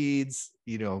shutter speeds?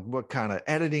 You know, what kind of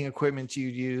editing equipment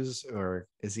you'd use? Or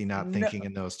is he not thinking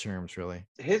in those terms really?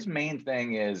 His main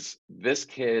thing is this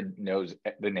kid knows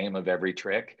the name of every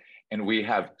trick, and we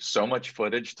have so much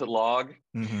footage to log.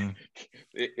 Mm-hmm.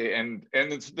 And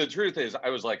the truth is, I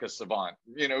was like a savant,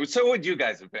 you know, so would you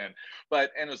guys have been. And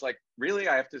it was like, really,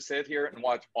 I have to sit here and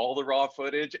watch all the raw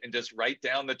footage and just write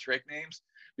down the trick names?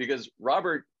 Because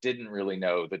Robert didn't really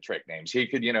know the trick names. He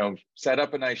could, you know, set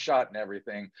up a nice shot and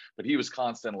everything, but he was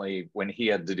constantly, when he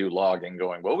had to do logging,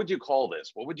 going, what would you call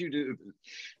this? What would you do?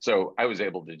 So I was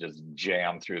able to just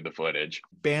jam through the footage.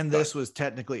 This was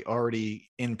technically already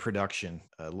in production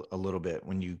a little bit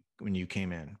when you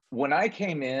came in. When I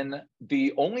came in,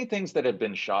 the only things that had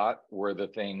been shot were the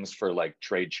things for like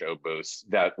trade show booths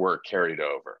that were carried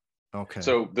over. Okay.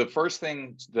 So the first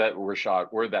things that were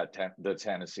shot were the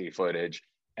Tennessee footage.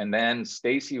 And then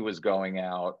Stacy was going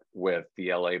out with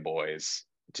the LA boys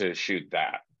to shoot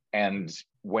that. And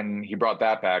when he brought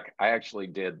that back, I actually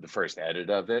did the first edit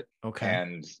of it. Okay.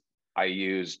 And I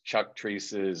used Chuck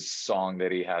Treece's song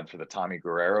that he had for the Tommy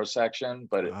Guerrero section,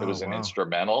 but it was an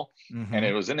instrumental. Mm-hmm. And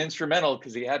it was an instrumental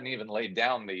because he hadn't even laid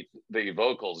down the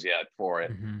vocals yet for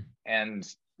it. Mm-hmm. And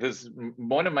this,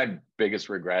 one of my biggest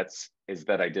regrets is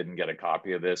that I didn't get a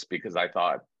copy of this, because I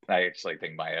actually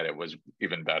think my edit was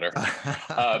even better.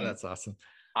 That's awesome.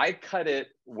 I cut it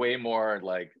way more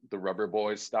like the Rubber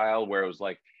Boys style, where it was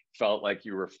like, felt like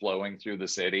you were flowing through the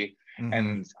city. Mm-hmm.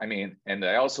 And I mean, and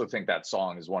I also think that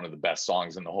song is one of the best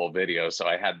songs in the whole video. So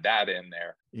I had that in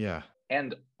there. Yeah.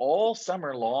 And all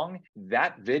summer long,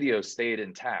 that video stayed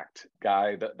intact.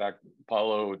 That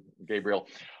Paulo Gabriel,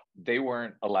 they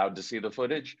weren't allowed to see the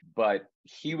footage, but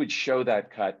he would show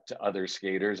that cut to other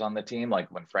skaters on the team.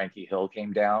 Like when Frankie Hill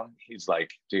came down, he's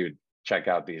like, dude, check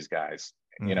out these guys,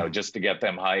 you know, just to get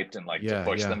them hyped and like to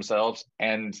push themselves.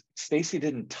 And Stacy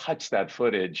didn't touch that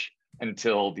footage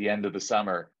until the end of the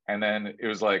summer. And then it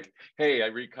was like, hey, I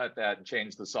recut that and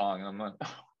changed the song. And I'm like,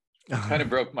 oh, it kind of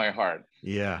broke my heart.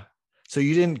 Yeah. So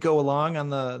you didn't go along on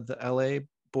the LA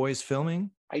boys filming?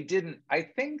 I didn't. I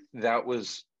think that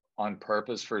was on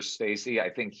purpose for Stacy. I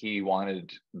think he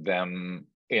wanted them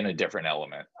in a different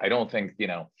element. I don't think, you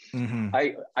know,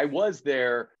 I was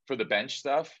there for the bench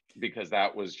stuff because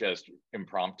that was just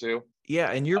impromptu.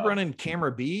 Yeah. And you're running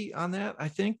camera B on that, I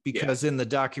think, because in the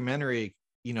documentary,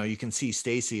 you know, you can see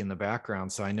Stacy in the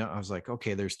background. So I was like,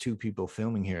 okay, there's two people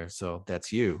filming here. So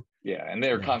that's you. Yeah. And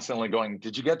they're constantly going,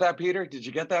 did you get that, Peter? Did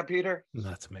you get that, Peter?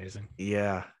 That's amazing.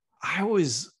 Yeah. I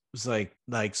always was like,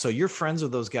 so you're friends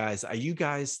with those guys.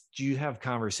 Do you have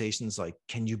conversations like,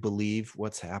 can you believe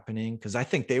what's happening? Because I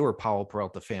think they were Powell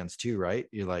Peralta fans too, right?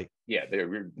 You're like, yeah, they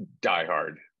were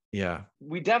diehard. Yeah.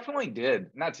 We definitely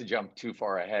did. Not to jump too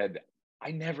far ahead,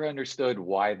 I never understood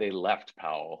why they left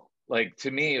Powell. Like,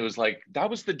 to me, it was like, that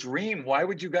was the dream. Why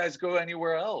would you guys go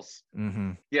anywhere else?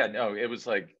 Mm-hmm. Yeah, no, it was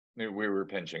like, we were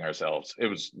pinching ourselves. It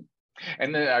was,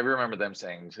 and then I remember them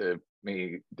saying to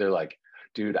me, they're like,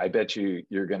 dude, I bet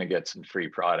you're going to get some free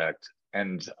product.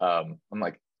 And I'm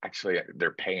like, actually,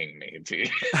 they're paying me to.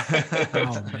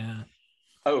 Oh, man.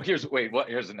 Oh,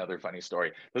 here's another funny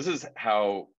story. This is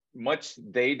how much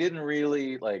they didn't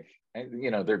really like,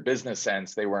 you know, their business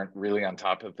sense. They weren't really on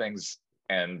top of things.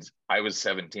 And I was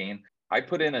 17. I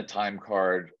put in a time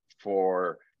card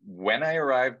for when I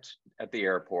arrived at the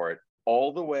airport,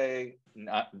 all the way,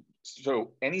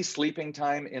 so any sleeping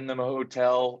time in the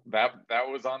hotel, that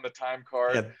was on the time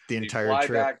card. Yeah, the entire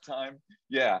trip. Flyback time.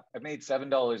 Yeah, I made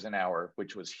 $7 an hour,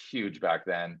 which was huge back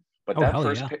then. But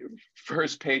that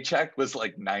first paycheck was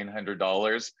like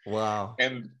 $900. Wow.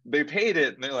 And they paid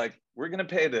it, and they're like, we're going to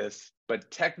pay this. But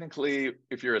technically,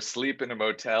 if you're asleep in a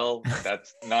motel,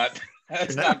 that's not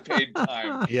paid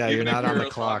time. Yeah, you're not on the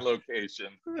clock. Location.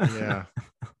 Yeah.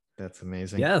 That's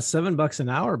amazing. Yeah, $7 an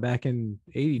hour back in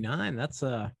 '89. That's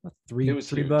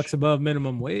 $3 above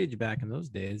minimum wage back in those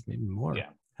days, maybe more. Yeah.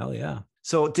 Hell yeah.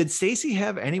 So did Stacy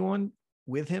have anyone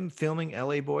with him filming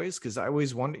LA Boys? Because I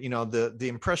always wonder, the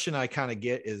impression I kind of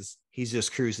get is he's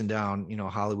just cruising down,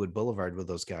 Hollywood Boulevard with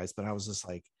those guys. But I was just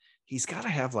like, he's got to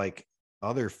have like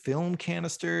other film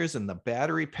canisters and the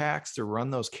battery packs to run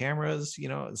those cameras.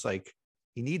 It's like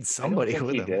he needs somebody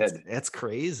with him. That's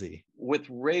crazy. With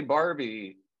Ray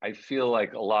Barbie, I feel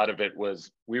like a lot of it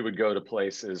was we would go to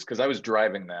places because I was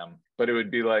driving them, but it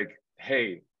would be like,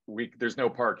 hey, there's no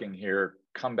parking here.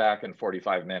 Come back in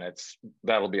 45 minutes.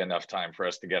 That'll be enough time for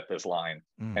us to get this line.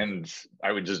 And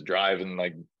I would just drive and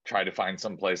like try to find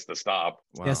some place to stop.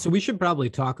 Wow. Yeah. So we should probably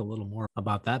talk a little more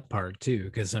about that part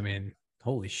too. Cause I mean,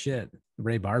 holy shit,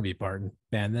 Ray Barbie part,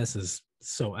 man, this is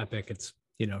so epic. It's,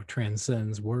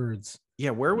 transcends words. Yeah.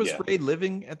 Where was Ray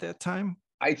living at that time?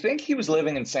 I think he was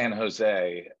living in San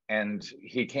Jose, and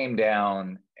he came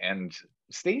down, and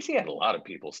Stacy had a lot of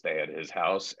people stay at his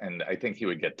house, and I think he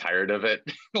would get tired of it.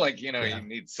 Like, he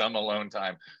needs some alone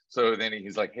time. So then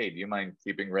he's like, hey, do you mind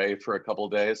keeping Ray for a couple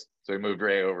of days? So he moved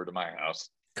Ray over to my house.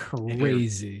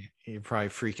 Crazy. You're probably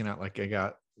freaking out like I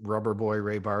got Rubber Boy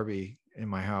Ray Barbie in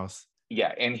my house.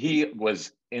 Yeah, and he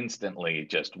was instantly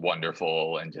just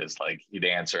wonderful, and just like he'd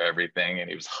answer everything, and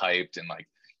he was hyped, and like,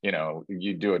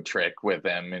 you do a trick with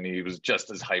him and he was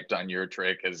just as hyped on your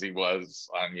trick as he was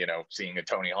on, seeing a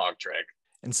Tony Hawk trick.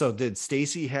 And so did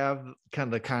Stacy have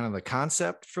kind of the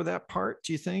concept for that part,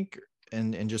 do you think?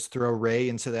 And just throw Ray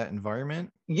into that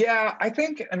environment? Yeah,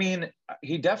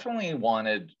 he definitely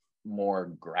wanted more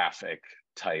graphic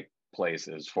type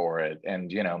places for it.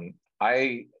 And,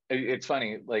 it's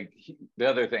funny, like the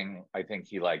other thing I think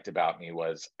he liked about me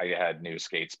was I had new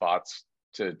skate spots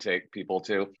to take people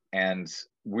to. And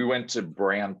we went to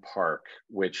Brand Park,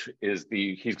 which is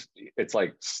it's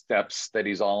like steps that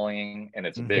he's olling, and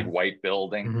it's a big white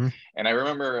building. And I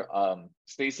remember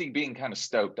Stacy being kind of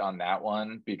stoked on that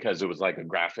one because it was like a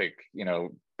graphic,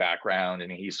 background,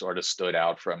 and he sort of stood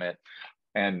out from it.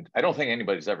 And I don't think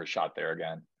anybody's ever shot there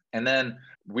again. And then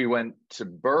we went to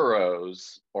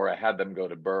Burroughs, or I had them go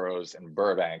to Burroughs in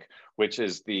Burbank, which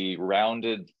is the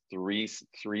rounded three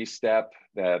step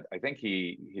that I think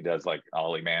he does like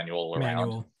ollie manual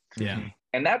around. Yeah.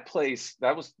 And that place,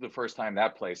 that was the first time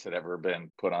that place had ever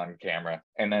been put on camera.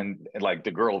 And then like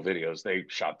the girl videos, they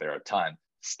shot there a ton.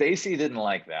 Stacy didn't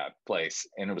like that place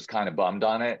and was kind of bummed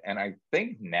on it. And I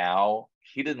think now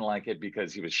he didn't like it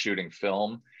because he was shooting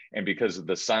film, and because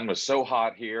the sun was so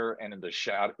hot here, and in the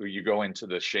shadow, you go into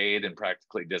the shade and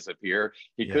practically disappear.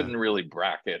 He couldn't really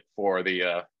bracket for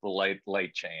the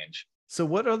light change. So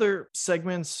what other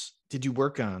segments did you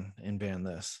work on in Ban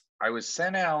This? I was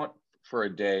sent out for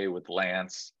a day with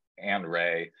Lance and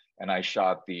Ray, and I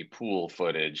shot the pool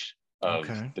footage of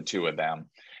the two of them.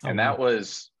 And that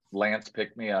was, Lance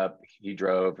picked me up, he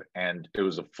drove, and it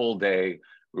was a full day.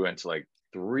 We went to like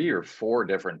 3 or 4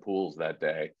 different pools that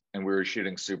day, and we were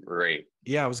shooting Super 8.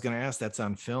 Yeah, I was going to ask, that's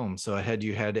on film. So had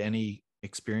you had any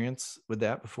experience with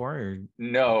that before? Or?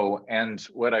 No. And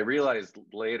what I realized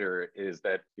later is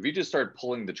that if you just start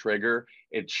pulling the trigger,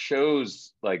 it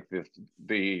shows like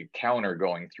the counter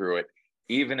going through it,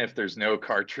 even if there's no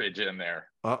cartridge in there.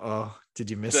 Uh-oh. Did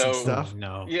you miss some stuff?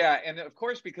 No. Yeah. And of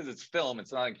course, because it's film,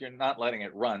 it's not like you're not letting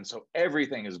it run. So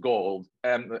everything is gold.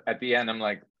 And at the end, I'm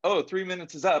like, oh, 3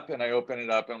 minutes is up. And I open it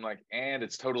up. And I'm like, and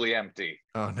it's totally empty.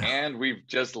 Oh, no. And we've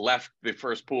just left the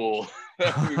first pool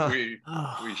that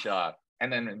we shot.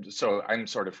 And then, so I'm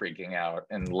sort of freaking out,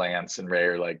 and Lance and Ray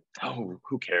are like, oh,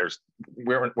 who cares?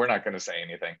 We're not going to say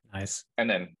anything. Nice. And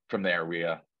then from there,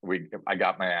 I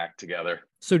got my act together.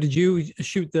 So did you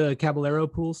shoot the Caballero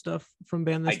pool stuff from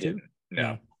Ban This too?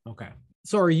 No. Okay.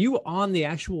 So are you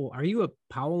a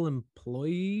Powell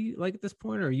employee like at this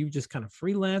point, or are you just kind of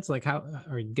freelance? Like how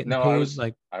are you getting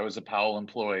paid? I was a Powell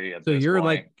employee at so this you're point.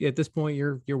 like at this point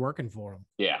you're working for them.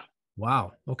 Yeah.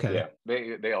 Wow. Okay.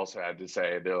 Yeah. They also had to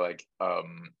say, they're like,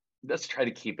 let's try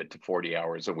to keep it to 40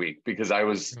 hours a week, because I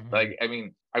was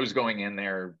I was going in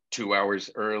there 2 hours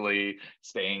early,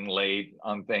 staying late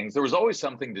on things. There was always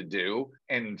something to do.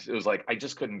 And it was like, I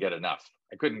just couldn't get enough.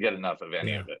 I couldn't get enough of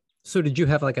any of it. So did you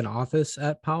have like an office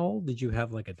at Powell? Did you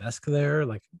have like a desk there?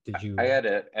 Like, I had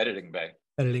an editing bay.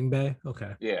 Editing bay?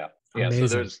 Okay. Yeah. Amazing.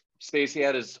 So Stacy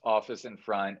had his office in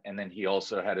front, and then he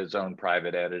also had his own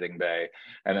private editing bay.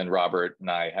 And then Robert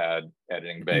and I had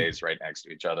editing bays right next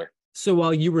to each other. So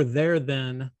while you were there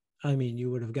then, I mean, you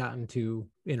would have gotten to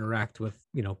interact with,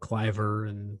 Cliver,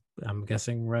 and I'm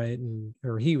guessing, right?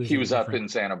 He was up in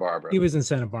Santa Barbara. He was in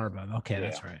Santa Barbara. Okay,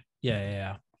 that's right.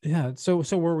 Yeah. So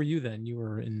where were you then? You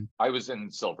were in? I was in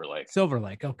Silver Lake. Silver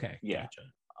Lake. Okay. Yeah. Gotcha.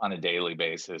 On a daily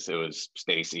basis, it was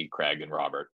Stacy, Craig, and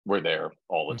Robert were there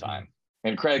all the time.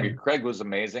 And Craig was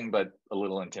amazing, but a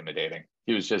little intimidating.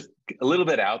 He was just a little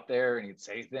bit out there, and he'd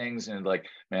say things and like,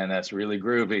 man, that's really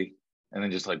groovy. And then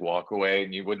just like walk away,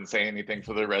 and you wouldn't say anything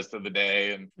for the rest of the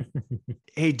day. And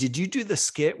hey, did you do the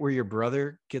skit where your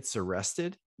brother gets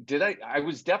arrested? did I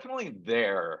was definitely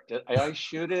there. Did I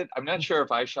shoot it? I'm not sure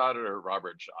if I shot it or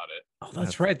Robert shot it. Oh,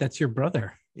 that's right. That's your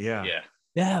brother. Yeah.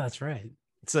 Yeah, that's right.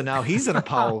 So now he's in a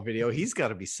Apollo video. He's got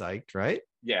to be psyched, right?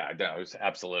 Yeah, no, it was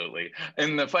absolutely.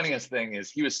 And the funniest thing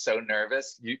is he was so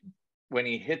nervous. When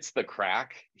he hits the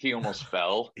crack, he almost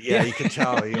fell. Yeah, you can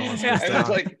tell he almost goes And down. it's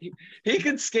like he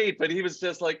could skate, but he was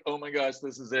just like, "Oh my gosh,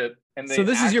 this is it." And So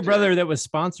this is your brother that was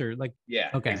sponsored, like? Yeah,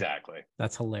 okay, exactly.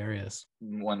 That's hilarious.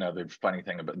 One other funny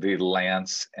thing about the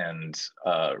Lance and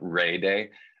Ray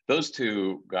Day, those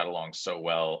two got along so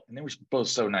well, and they were both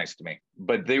so nice to me.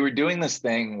 But they were doing this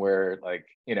thing where, like,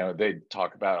 you know, they'd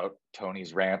talk about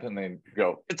Tony's ramp, and they'd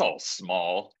go, "It's all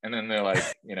small," and then they're like,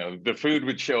 you know, the food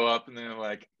would show up, and they're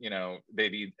like, you know,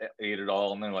 they'd eat it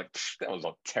all, and they're like, "That was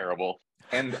all terrible."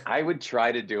 And I would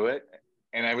try to do it,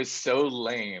 and I was so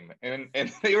lame, and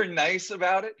they were nice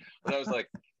about it, but I was like,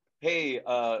 "Hey,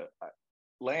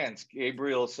 Lance,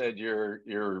 Gabriel said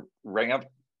your ramp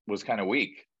was kind of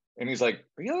weak." And he's like,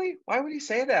 "Really? Why would he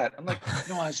say that?" I'm like,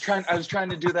 "No, I was trying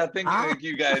to do that thing like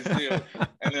you guys do."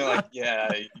 And they're like, "Yeah,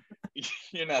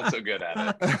 you're not so good at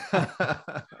it."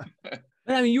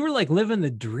 But I mean, you were like living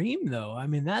the dream, though. I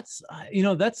mean, that's, you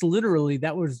know, that's literally,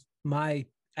 that was my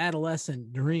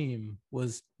adolescent dream,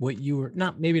 was what you were,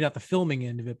 maybe not the filming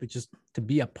end of it, but just to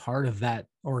be a part of that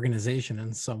organization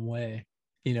in some way,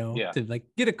 you know, to like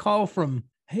get a call from,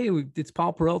 "Hey, it's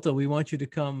Paul Peralta. We want you to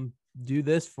come do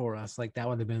this for us." Like, that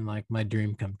would have been like my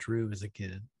dream come true as a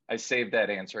kid. I saved that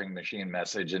answering machine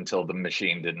message until the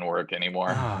machine didn't work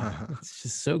anymore. It's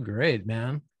just so great,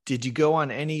 man. Did you go on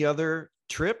any other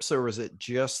trips, or was it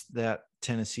just that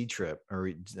Tennessee trip,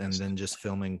 and then just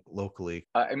filming locally?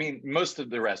 I mean, most of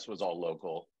the rest was all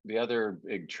local. The other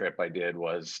big trip I did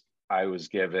was I was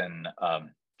given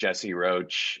Jesse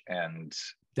Roach and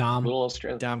Dom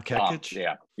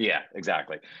Kekich. Yeah,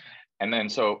 exactly. And then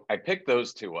so I picked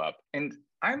those two up, and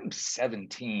I'm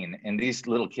 17, and these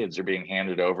little kids are being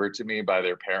handed over to me by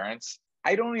their parents.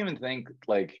 I don't even think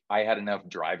like I had enough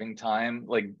driving time.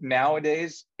 Like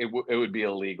nowadays, it would be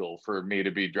illegal for me to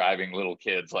be driving little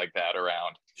kids like that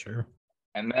around. Sure.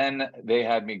 And then they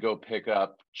had me go pick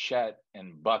up Chet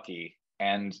and Bucky,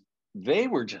 and they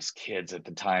were just kids at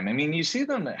the time. I mean, you see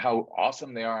them, how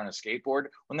awesome they are on a skateboard.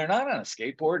 When they're not on a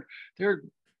skateboard, they're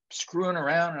screwing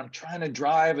around, and I'm trying to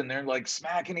drive, and they're like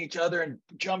smacking each other and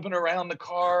jumping around the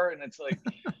car. And it's like,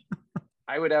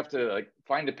 I would have to like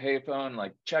find a payphone,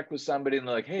 like check with somebody, and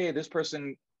they're like, "Hey, this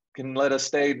person can let us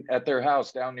stay at their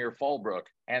house down near Fallbrook."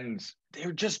 And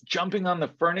they're just jumping on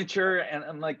the furniture. And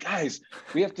I'm like, "Guys,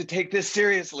 we have to take this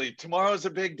seriously. Tomorrow's a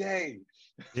big day."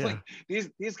 Yeah. Like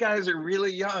these guys are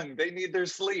really young. They need their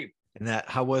sleep. And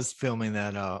how was filming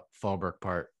that Fallbrook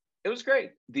part? It was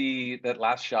great. That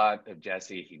last shot of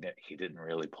Jesse, he didn't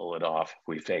really pull it off.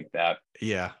 We faked that.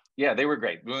 Yeah, they were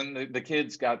great. When the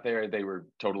kids got there, they were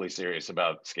totally serious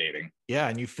about skating. Yeah,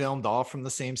 and you filmed all from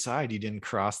the same side. You didn't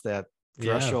cross that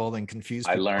threshold and confuse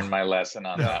people. I learned my lesson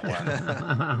on that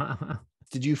one.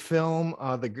 Did you film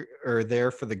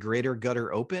there for the Greater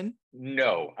Gutter Open?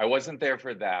 No, I wasn't there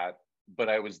for that, but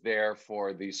I was there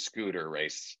for the scooter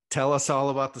race. Tell us all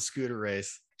about the scooter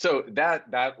race. So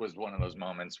that was one of those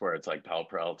moments where it's like Pal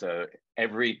Peralta,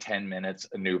 every 10 minutes,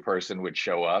 a new person would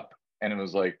show up, and it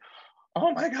was like,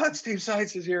 "Oh my God, Steve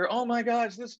Seitz is here. Oh my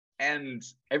gosh, this." And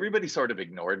everybody sort of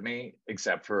ignored me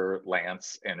except for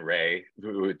Lance and Ray,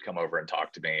 who would come over and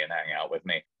talk to me and hang out with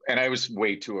me. And I was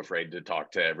way too afraid to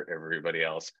talk to everybody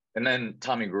else. And then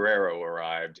Tommy Guerrero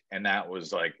arrived, and that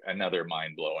was like another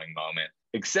mind-blowing moment,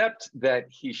 except that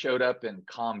he showed up in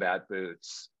combat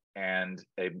boots and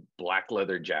a black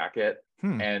leather jacket.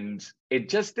 And it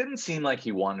just didn't seem like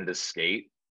he wanted to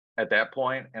skate at that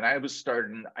point. And I was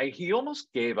he almost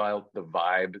gave out the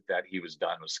vibe that he was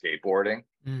done with skateboarding,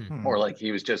 or like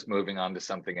he was just moving on to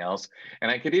something else. And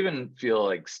I could even feel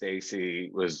like Stacy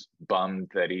was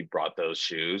bummed that he brought those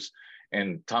shoes.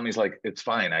 And Tommy's like, "It's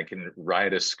fine. I can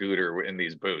ride a scooter in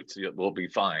these boots. We'll be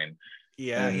fine."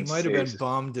 Yeah, and he might have been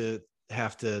bummed to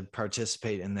have to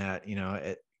participate in that, you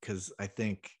know, because I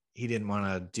think he didn't want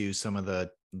to do some of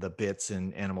the bits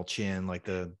in Animal Chin, like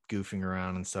the goofing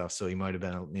around and stuff. So he might have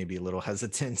been maybe a little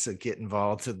hesitant to get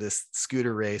involved to this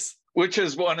scooter race, which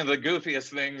is one of the goofiest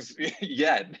things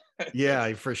yet.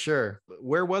 Yeah, for sure.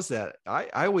 Where was that? I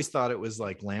always thought it was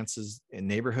like Lance's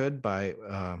neighborhood by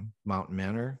Mountain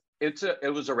Manor.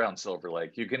 It was around Silver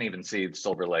Lake. You can even see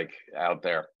Silver Lake out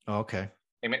there. Oh, okay.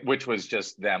 I mean, which was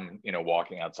just them, you know,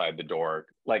 walking outside the door.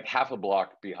 Like half a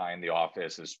block behind the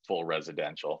office is full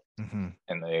residential,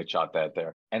 and they shot that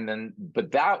there. And then,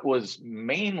 but that was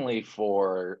mainly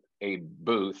for a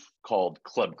booth called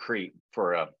Club Crete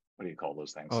for a, what do you call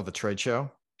those things? Oh, the trade show?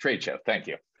 Trade show. Thank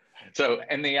you. So,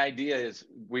 and the idea is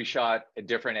we shot a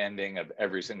different ending of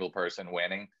every single person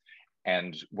winning.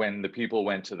 And when the people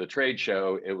went to the trade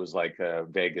show, it was like a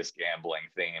Vegas gambling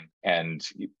theme, and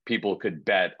people could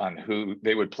bet on who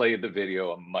they would play the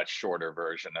video, a much shorter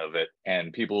version of it,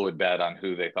 and people would bet on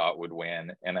who they thought would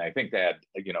win. And I think they had,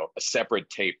 you know, a separate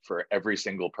tape for every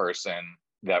single person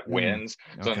that wins.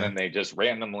 So then they just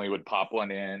randomly would pop one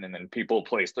in, and then people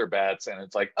place their bets, and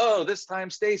it's like, oh, this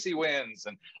time Stacy wins,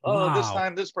 and oh, this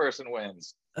time this person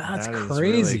wins. That's that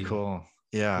crazy. Is really cool.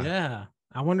 Yeah. Yeah.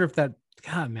 I wonder if that,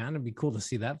 God, man, it'd be cool to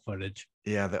see that footage.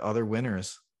 Yeah, the other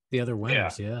winners.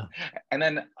 Yeah. And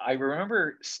then I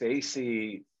remember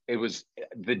Stacy, it was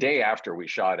the day after we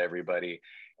shot everybody,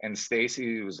 and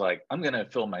Stacy was like, I'm gonna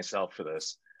film myself for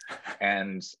this.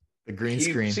 And the green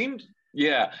screen.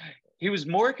 He was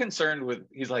more concerned with,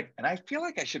 he's like, and I feel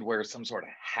like I should wear some sort of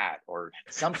hat or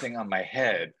something on my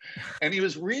head. And he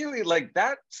was really like,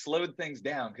 that slowed things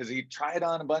down because he tried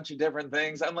on a bunch of different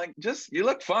things. I'm like, just, you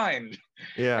look fine.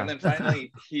 Yeah. And then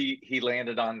finally he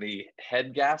landed on the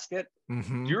head gasket.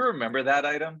 Do you remember that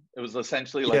item? It was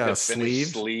essentially like a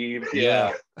finished sleeve.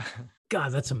 Yeah.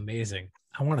 God, that's amazing.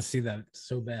 I want to see that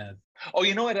so bad. Oh,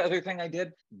 you know what other thing I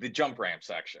did? The jump ramp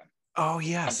section. Oh,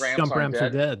 yes. Jump ramps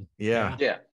are dead. Yeah.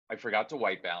 I forgot to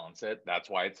white balance it. That's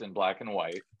why it's in black and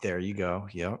white. There you go.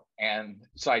 Yep. And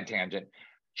side tangent,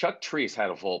 Chuck Treese had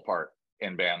a full part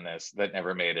in Ban This that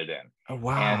never made it in. Oh,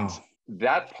 wow. And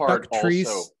that part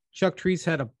Chuck Treese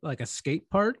had a skate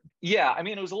part. Yeah. I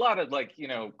mean, it was a lot of like, you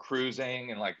know,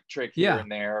 cruising and like trick here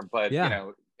and there, but you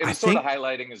know, it was sort of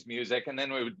highlighting his music. And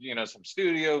then we would, you know, some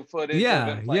studio footage.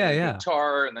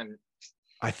 Guitar, and then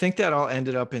I think that all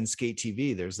ended up in Skate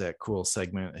TV. There's that cool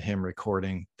segment of him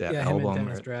recording that album.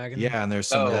 And there's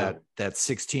some of that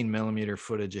 16 millimeter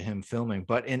footage of him filming.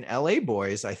 But in LA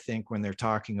Boys, I think when they're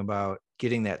talking about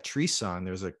getting that Treese song,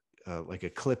 there's a like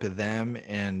a clip of them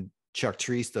and Chuck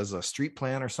Treese does a street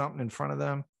plan or something in front of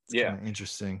them. It's kind of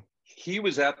interesting. He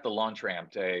was at the launch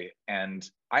ramp day, and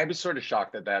I was sort of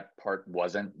shocked that that part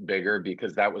wasn't bigger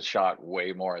because that was shot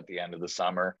way more at the end of the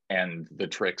summer, and the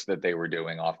tricks that they were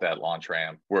doing off that launch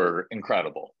ramp were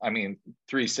incredible. I mean,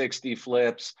 360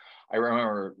 flips. I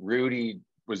remember Rudy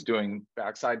was doing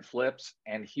backside flips,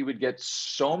 and he would get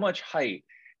so much height.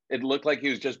 It looked like he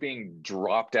was just being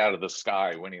dropped out of the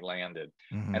sky when he landed.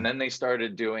 And then they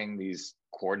started doing these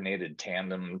coordinated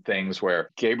tandem things where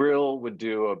Gabriel would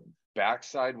do a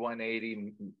backside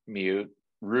 180 mute,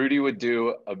 Rudy would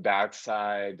do a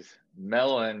backside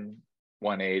melon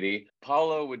 180,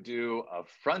 Paulo would do a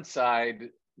frontside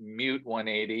mute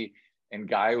 180, and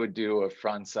Guy would do a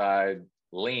frontside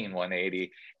lean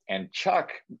 180, and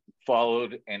Chuck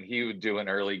followed, and he would do an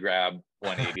early grab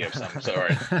 180 of some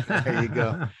sort. There you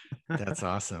go. That's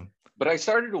awesome. But I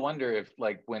started to wonder if,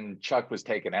 like, when Chuck was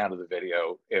taken out of the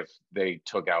video, if they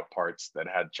took out parts that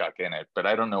had Chuck in it, but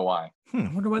I don't know why. I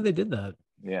wonder why they did that.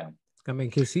 Yeah. I mean,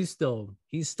 because he's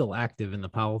still active in the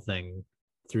Powell thing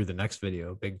through the next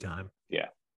video, big time. Yeah.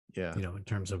 Yeah. You know, in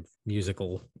terms of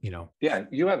musical, you know. Yeah.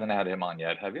 You haven't had him on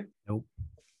yet, have you? Nope.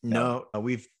 No,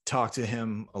 we've talked to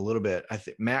him a little bit. I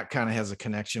think Matt kind of has a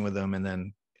connection with him, and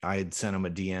then I had sent him a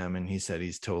DM and he said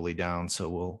he's totally down.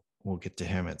 So we'll get to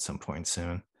him at some point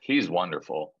soon. He's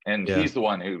wonderful. And he's the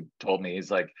one who told me,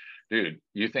 he's like, dude,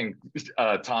 you think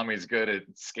Tommy's good at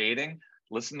skating?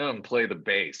 Listen to him play the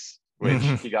bass, which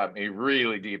he got me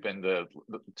really deep into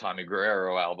the Tommy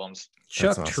Guerrero albums.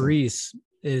 Chuck Treese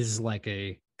is like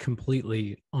a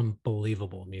completely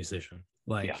unbelievable musician.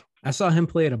 Like I saw him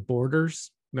play at a Borders.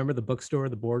 Remember the bookstore,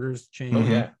 the Borders chain? Oh,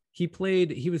 yeah.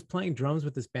 He was playing drums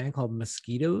with this band called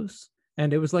Mosquitoes.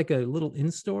 And it was like a little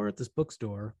in-store at this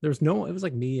bookstore. It was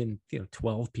like me and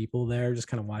 12 people there just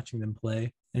kind of watching them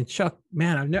play. And Chuck,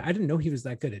 man, I didn't know he was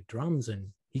that good at drums, and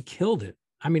he killed it.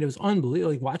 I mean, it was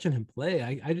unbelievable. Like watching him play,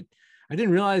 I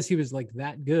didn't realize he was like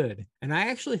that good. And I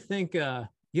actually think,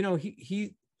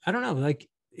 he I don't know, like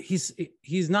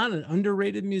he's not an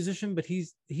underrated musician, but he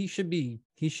should be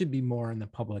more in the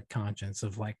public conscience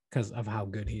of, like, because of how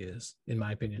good he is, in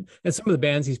my opinion. And some of the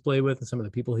bands he's played with and some of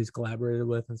the people he's collaborated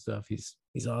with and stuff, he's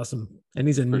awesome. And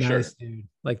he's a nice dude.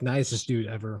 Like nicest dude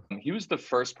ever. He was the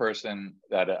first person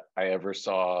that I ever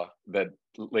saw that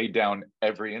laid down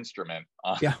every instrument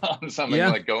on, Yeah. on something,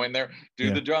 Yeah. like go in there, do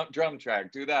Yeah. the drum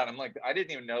track, do that. I'm like, I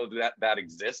didn't even know that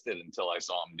existed until I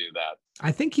saw him do that.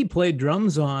 I think he played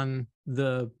drums on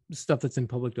the stuff that's in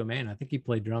public domain. I think he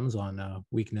played drums on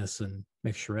Weakness and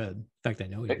Mix Shred. In fact, I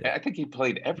know he did. I think he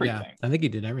played everything. Yeah, I think he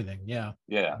did everything. Yeah.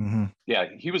 Yeah. Mm-hmm. Yeah.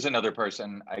 He was another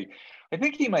person. I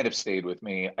think he might have stayed with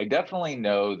me. I definitely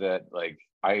know that, like,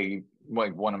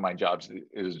 one of my jobs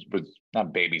was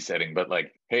not babysitting, but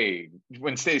like, hey,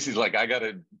 when Stacy's like, I got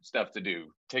stuff to do,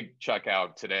 take Chuck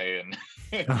out today and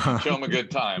show him a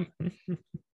good time.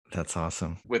 That's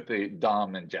awesome. With the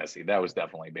Dom and Jesse, that was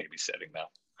definitely babysitting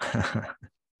though.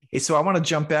 Hey, so I want to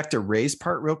jump back to Ray's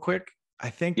part real quick. I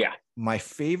think Yeah. my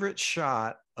favorite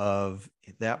shot of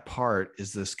that part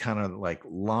is this kind of like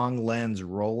long lens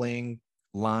rolling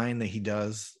line that he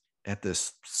does at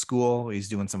this school. He's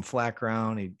doing some flat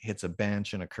ground. He hits a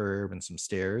bench and a curb and some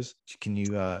stairs. Can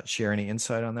you share any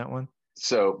insight on that one?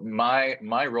 So my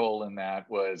role in that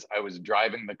was I was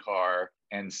driving the car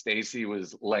and Stacy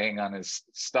was laying on his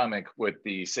stomach with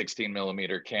the 16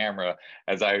 millimeter camera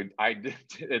as I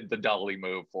did the dolly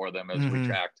move for them as we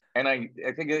tracked. And I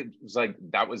think it was like,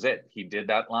 that was it. He did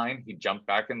that line. He jumped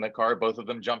back in the car. Both of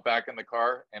them jumped back in the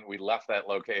car and we left that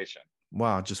location.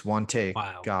 Wow. Just one take.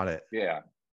 Wow. Got it. Yeah.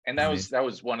 And that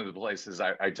was one of the places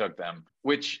I took them,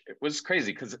 which was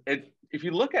crazy because if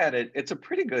you look at it, it's a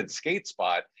pretty good skate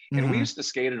spot. And we used to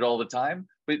skate it all the time,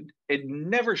 but it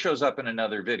never shows up in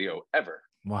another video ever.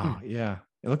 Wow. Yeah.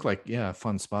 It looked like, a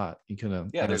fun spot. You could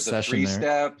have had there's a session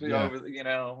 3-step there. Yeah.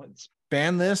 over, it's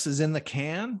Ban This is in the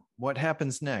can. What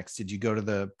happens next? Did you go to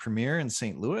the premiere in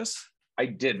St. Louis? I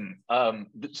didn't.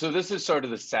 So this is sort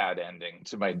of the sad ending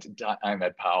to my time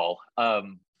at Powell.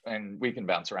 And we can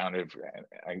bounce around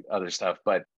other stuff,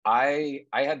 but I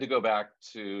had to go back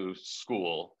to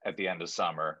school at the end of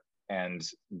summer, and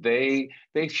they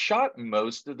shot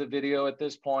most of the video at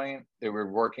this point. They were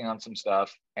working on some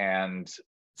stuff, and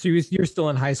so you're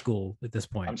still in high school at this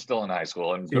point. I'm still in high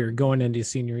school, and so you're going into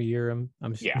senior year. I'm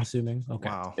assuming. Okay.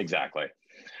 Wow. Exactly.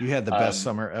 You had the best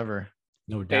summer ever.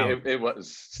 No doubt. It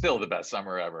was still the best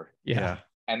summer ever. Yeah.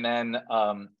 And then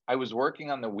I was working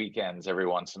on the weekends every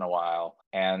once in a while,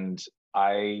 and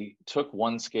I took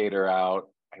one skater out.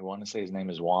 I want to say his name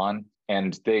is Juan,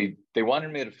 and they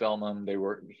wanted me to film him.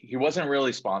 He wasn't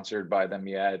really sponsored by them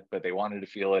yet, but they wanted to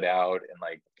feel it out. And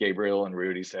like Gabriel and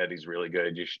Rudy said, he's really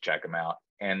good. You should check him out.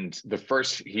 And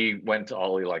he went to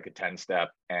ollie like a 10-step,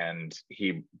 and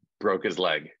he broke his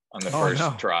leg on the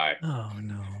first try. Oh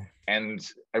no. And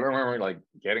I remember like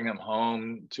getting him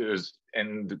home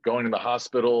and going to the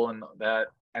hospital and that.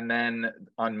 And then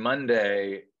on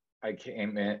Monday, I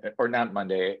came in, or not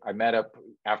Monday, I met up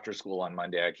after school on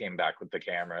Monday. I came back with the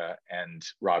camera, and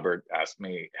Robert asked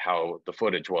me how the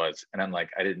footage was. And I'm like,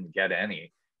 I didn't get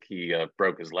any. He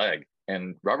broke his leg.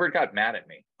 And Robert got mad at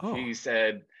me. Oh. He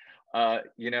said,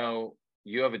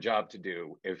 you have a job to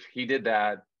do. If he did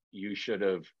that, you should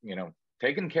have,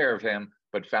 taken care of him,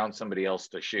 but found somebody else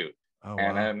to shoot. Oh,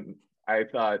 wow. And I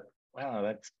thought, wow,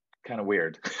 that's kind of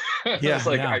weird. Yeah. It's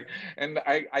like, Yeah.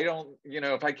 I don't,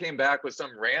 if I came back with some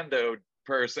rando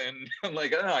person, I'm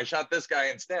like, oh no, I shot this guy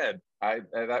instead.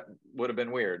 That would have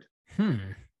been weird.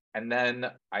 And then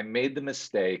I made the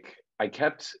mistake. I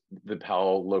kept the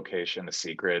Powell location a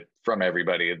secret from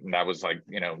everybody. And that was like,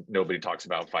 nobody talks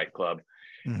about Fight Club.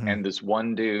 Mm-hmm. And this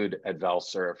one dude at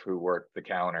ValSurf who worked the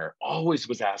counter always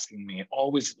was asking me.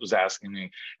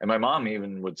 And my mom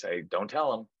even would say, don't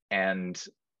tell him. And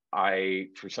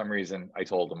for some reason, I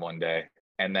told him one day.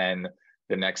 And then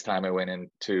the next time I went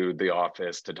into the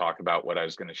office to talk about what I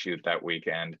was going to shoot that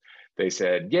weekend, they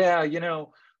said, yeah,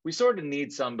 we sort of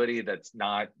need somebody that's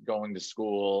not going to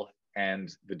school.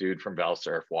 And the dude from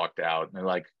ValSurf walked out, and they're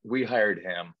like, we hired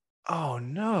him. Oh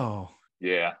no.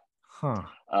 Yeah. Huh.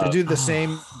 To do the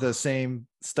same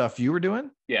stuff you were doing?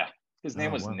 Yeah. His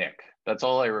name was Nick. That's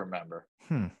all I remember.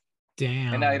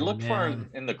 Damn. And I looked for him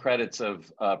in the credits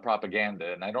of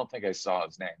Propaganda, and I don't think I saw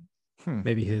his name.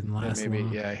 Maybe he didn't last long.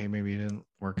 Maybe he didn't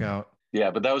work out. Yeah,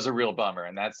 but that was a real bummer.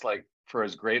 And that's like, for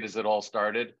as great as it all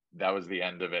started, that was the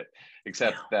end of it.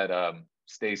 Except that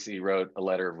Stacy wrote a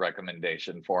letter of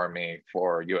recommendation for me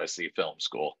for USC Film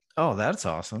School. Oh, that's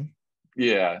awesome.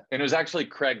 Yeah, and it was actually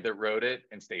Craig that wrote it,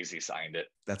 and Stacy signed it.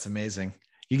 That's amazing.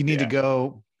 You need to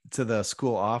go to the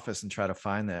school office and try to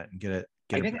find that and get it.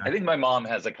 I think my mom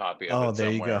has a copy of it. Oh,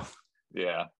 there somewhere. You go.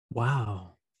 Yeah.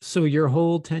 Wow. So your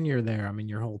whole tenure there,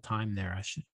 your whole time there, I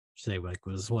should say,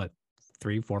 was what,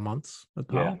 3-4 months at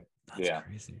Powell? Yeah. That's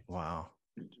crazy. Wow.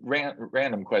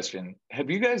 Random question. Have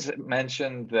you guys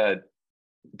mentioned that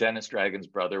Dennis Dragon's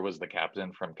brother was the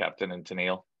captain from Captain and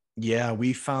Tennille. Yeah,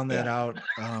 we found that Yeah.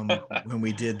 out when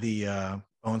we did the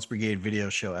Owens Brigade video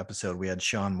show episode. We had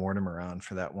Sean Mortimer on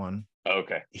for that one.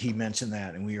 Okay. He mentioned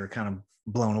that, and we were kind of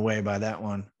blown away by that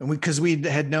one. And because we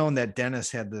had known that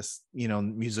Dennis had this,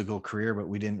 musical career, but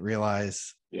we didn't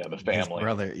realize the his family.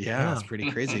 brother. Yeah, it's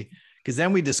pretty crazy. Because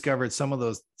then we discovered some of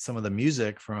the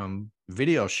music from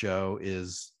video show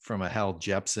is from a Hal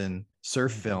Jepsen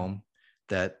surf film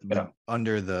that went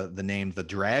under the name The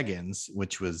Dragons,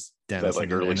 which was Dennis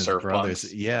like early and his surf brothers.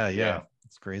 punks? Yeah.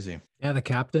 It's crazy. Yeah, the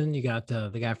captain. You got the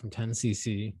guy from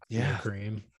 10cc. Yeah.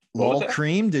 Cream. Lol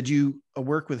Cream. Did you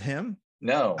work with him?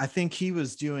 No. I think he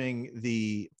was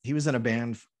he was in a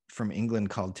band from England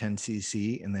called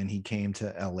 10cc, and then he came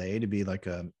to LA to be like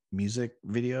a music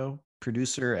video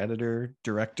producer, editor,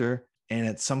 director. And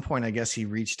at some point, I guess he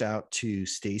reached out to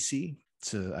Stacy.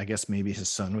 So I guess maybe his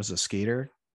son was a skater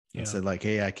and said like,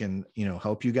 hey, I can,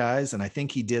 help you guys. And I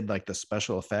think he did like the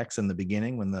special effects in the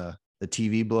beginning when the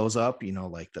TV blows up,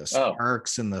 like the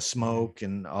sparks and the smoke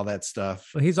and all that stuff.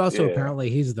 Well, he's also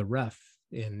apparently he's the ref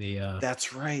in the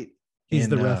that's right. He's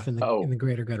the ref in the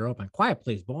Greater Gutter Open. Quiet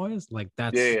please, boys. Like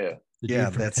that's the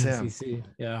dude from that's 10cc. him.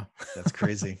 Yeah. That's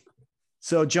crazy.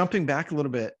 So jumping back a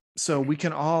little bit, so we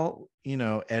can all,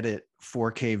 edit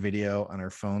 4K video on our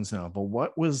phones now, but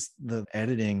what was the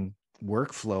editing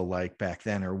workflow like back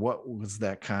then? Or what was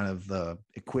that kind of the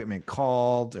equipment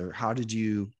called? Or how did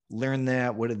you learn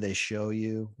that? What did they show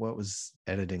you? What was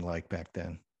editing like back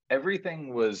then?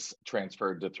 Everything was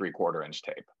transferred to 3/4 inch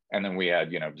tape. And then we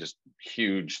had, just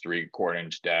huge 3/4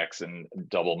 inch decks and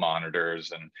double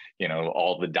monitors and,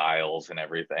 all the dials and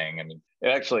everything. And it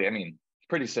actually,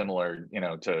 pretty similar,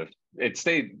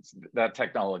 that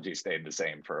technology stayed the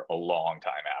same for a long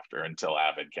time after until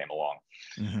Avid came along.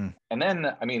 Mm-hmm. And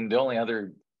then, the only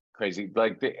other crazy,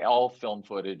 like all film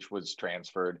footage was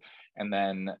transferred. And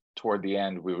then toward the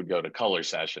end, we would go to color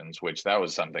sessions, which that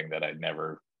was something that I'd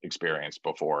never experienced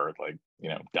before, like,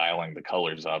 dialing the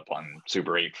colors up on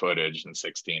Super 8 footage and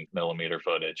 16 millimeter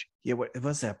footage. Yeah, what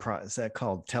was that? Is that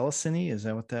called telecine? Is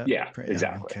that what that? Yeah,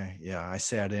 exactly. Okay, yeah, I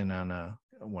sat in on a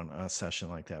session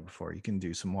like that before. You can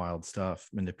do some wild stuff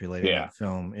manipulating that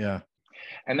film. Yeah.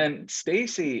 And then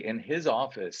Stacy in his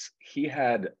office, he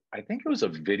had, I think it was a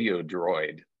video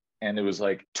droid, and it was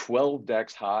like 12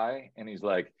 decks high, and he's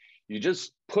like, you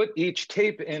just put each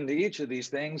tape into each of these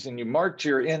things and you marked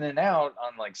your in and out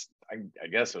on like, I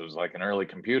guess it was like an early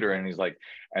computer. And he's like,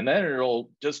 and then it'll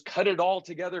just cut it all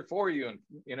together for you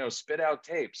and, spit out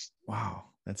tapes. Wow.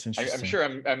 That's interesting. I'm sure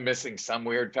I'm missing some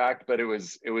weird fact, but it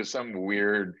was some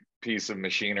weird piece of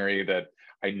machinery that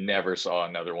I never saw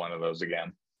another one of those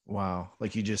again. Wow.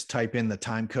 Like you just type in the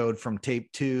time code from tape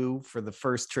 2 for the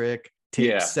first trick,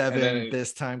 tape 7,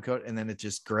 this time code, and then it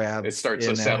just grabs. It starts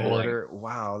assembling. Order.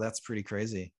 Wow, that's pretty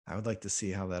crazy. I would like to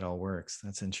see how that all works.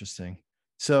 That's interesting.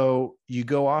 So you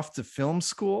go off to film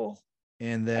school,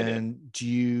 and then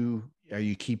are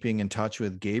you keeping in touch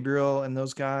with Gabriel and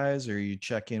those guys, or you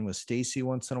check in with Stacy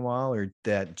once in a while, or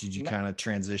did you kind of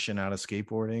transition out of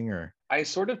skateboarding? Or I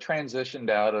sort of transitioned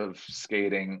out of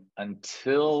skating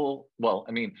until,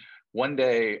 one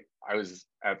day I was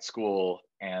at school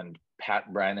and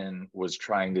Pat Brennan was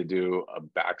trying to do a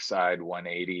backside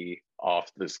 180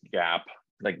 off this gap,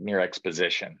 like near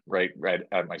Exposition, right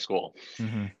at my school.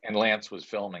 Mm-hmm. And Lance was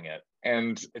filming it.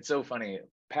 And it's so funny.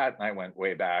 Pat and I went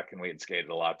way back and we had skated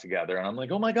a lot together. And I'm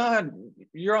like, oh my God,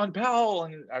 you're on Powell.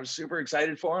 And I was super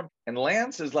excited for him. And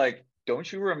Lance is like,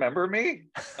 don't you remember me?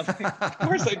 I'm like, of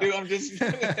course I do. I'm just.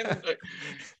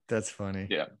 That's funny.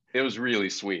 Yeah, it was really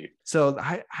sweet. So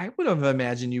I would have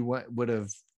imagined you would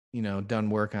have, done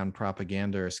work on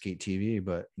propaganda or skate TV,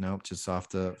 but nope, just off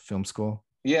to film school.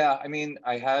 Yeah,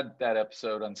 I had that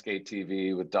episode on Skate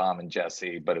TV with Dom and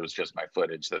Jesse, but it was just my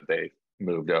footage that they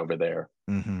moved over there.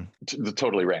 Mm-hmm.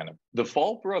 Totally random. The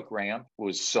Fallbrook ramp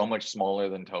was so much smaller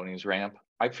than Tony's ramp.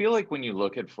 I feel like when you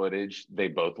look at footage, they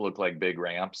both look like big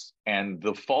ramps. And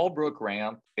the Fallbrook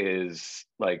ramp is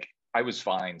like, I was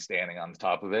fine standing on the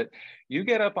top of it. You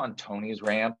get up on Tony's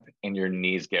ramp and your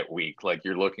knees get weak, like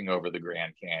you're looking over the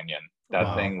Grand Canyon.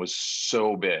 That thing was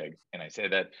so big. And I say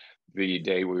that the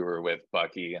day we were with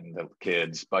Bucky and the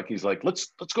kids, Bucky's like,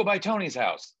 let's go by Tony's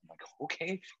house. I'm like,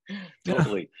 okay,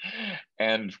 totally.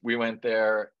 And we went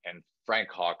there and Frank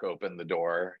Hawk opened the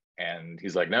door and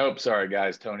he's like, nope, sorry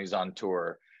guys, Tony's on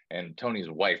tour. And Tony's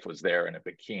wife was there in a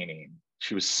bikini.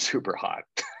 She was super hot.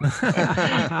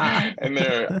 And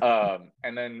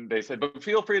then they said, but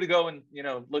feel free to go and,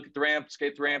 look at the ramp,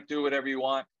 skate the ramp, do whatever you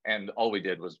want. And all we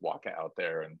did was walk out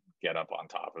there and get up on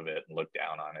top of it and look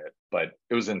down on it. But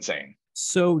it was insane.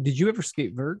 So did you ever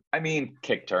skate vert?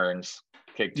 Kick turns.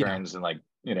 kick Yeah. turns and like,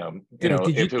 Did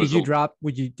if it was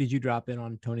did you drop in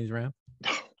on Tony's ramp?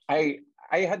 I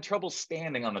had trouble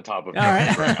standing on the top of All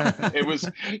right. ramp. It was,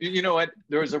 you know what?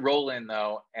 There was a roll in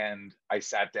though, and I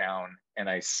sat down and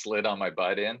I slid on my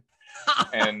butt in.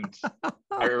 And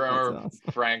I remember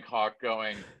awesome. Frank Hawk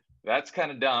going, "That's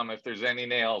kind of dumb if there's any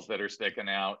nails that are sticking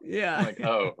out." Yeah. I'm like,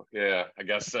 oh yeah, I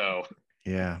guess so.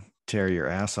 Yeah. Tear your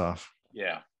ass off.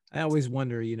 Yeah. I always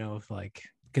wonder, if like,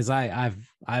 because I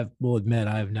will admit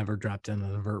I've never dropped in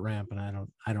on a vert ramp, and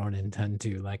I don't intend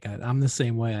to. Like I'm the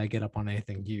same way. I get up on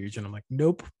anything huge, and I'm like,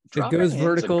 nope. If it goes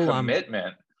vertical,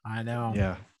 commitment. I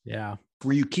know. Yeah.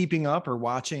 Were you keeping up or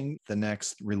watching the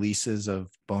next releases of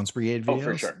Bones Brigade videos? Oh,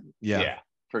 for sure. Yeah,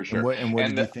 for sure. And what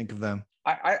did you think of them?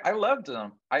 I loved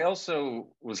them. I also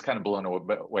was kind of blown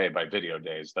away by Video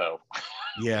Days, though.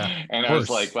 Yeah, and I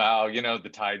was like, wow, the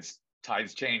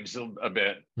tides changed a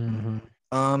bit.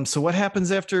 Mm-hmm. So what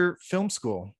happens after film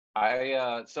school?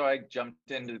 So I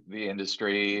jumped into the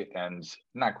industry, and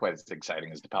not quite as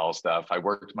exciting as the Powell stuff. I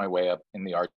worked my way up in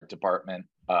the art department,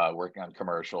 working on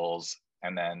commercials.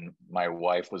 And then my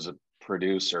wife was a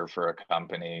producer for a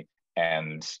company.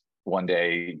 And one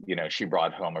day, she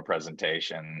brought home a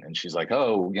presentation and she's like,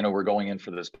 oh, we're going in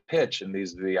for this pitch and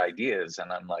these are the ideas.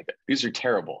 And I'm like, these are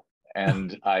terrible.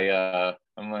 And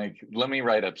I'm like, let me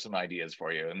write up some ideas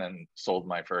for you. And then sold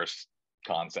my first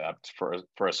concept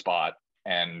for a spot,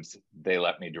 and they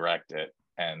let me direct it,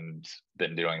 and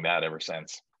been doing that ever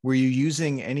since. Were you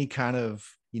using any kind of,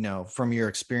 from your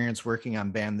experience working on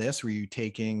Ban This, were you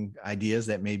taking ideas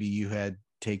that maybe you had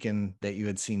taken, that you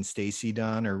had seen Stacy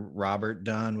done or Robert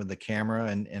done with the camera,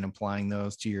 and applying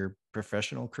those to your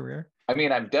professional career? I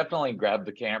mean, I've definitely grabbed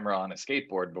the camera on a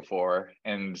skateboard before,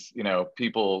 and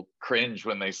people cringe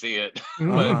when they see it,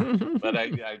 but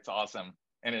it's awesome.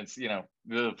 And it's,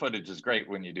 the footage is great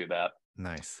when you do that.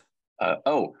 Nice.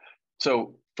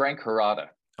 So Frank Harada,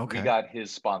 okay, we got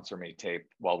his Sponsor Me tape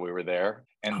while we were there.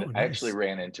 And nice. I actually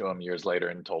ran into him years later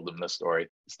and told him this story.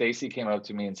 Stacy came up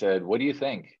to me and said, what do you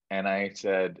think? And I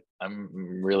said,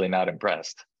 I'm really not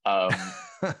impressed.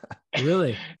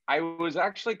 Really? I was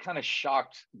actually kind of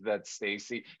shocked that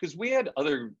Stacy, because we had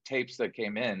other tapes that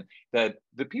came in that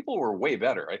the people were way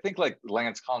better. I think like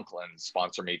Lance Conklin's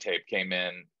Sponsor Me tape came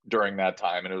in during that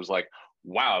time, and it was like,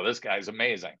 wow, this guy's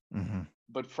amazing. Mm-hmm.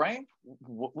 But Frank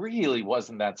really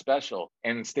wasn't that special.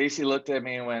 And Stacy looked at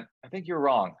me and went, I think you're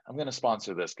wrong. I'm going to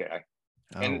sponsor this guy.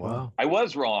 Oh, wow. I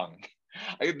was wrong.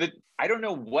 I don't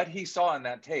know what he saw in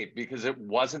that tape, because it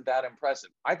wasn't that impressive.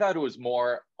 I thought it was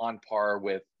more on par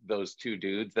with those two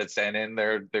dudes that sent in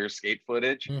their skate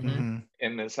footage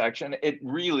in this section. It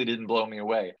really didn't blow me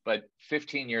away. But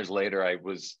 15 years later, I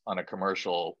was on a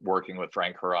commercial working with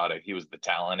Frank Harada. He was the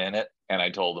talent in it. And I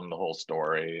told him the whole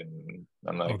story. And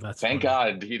I'm like, thank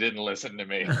God he didn't listen to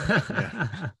me.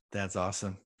 Yeah, that's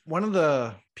awesome. One of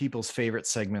the people's favorite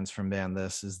segments from Ban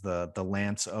This is the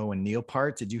Lance O and Neil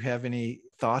part. Did you have any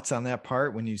thoughts on that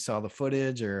part when you saw the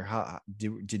footage, or how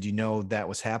did you know that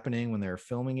was happening when they were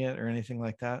filming it or anything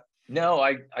like that? No,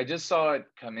 I just saw it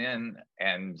come in,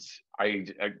 and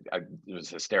it was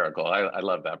hysterical. I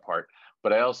love that part.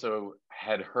 But I also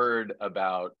had heard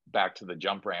about Back to the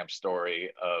Jump Ramp story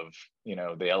of,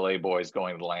 the LA boys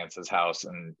going to Lance's house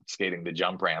and skating the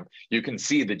jump ramp. You can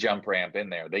see the jump ramp in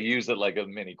there. They use it like a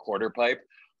mini quarter pipe.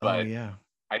 But yeah.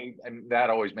 That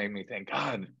always made me think,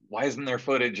 God, why isn't there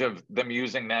footage of them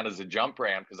using that as a jump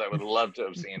ramp? Because I would love to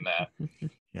have seen that.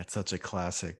 Yeah, it's such a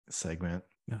classic segment.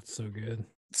 That's so good.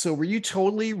 So were you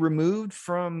totally removed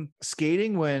from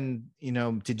skating when,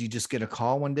 did you just get a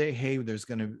call one day? Hey, there's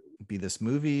going to be this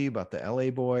movie about the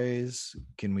LA boys.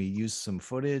 Can we use some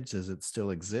footage? Does it still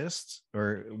exist?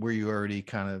 Or were you already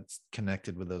kind of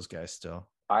connected with those guys still?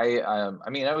 I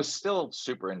was still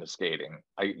super into skating.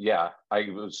 I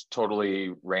was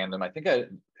totally random. I think I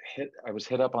was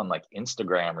hit up on like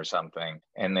Instagram or something,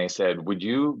 and they said, would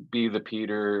you be the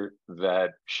Peter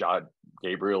that shot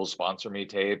Gabriel's Sponsor Me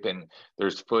tape? And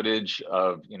there's footage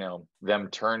of, them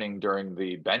turning during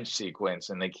the bench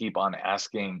sequence, and they keep on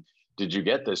asking, did you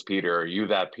get this, Peter? Are you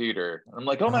that Peter? And I'm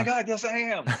like, oh my God, yes, I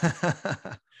am.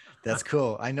 That's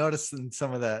cool. I noticed in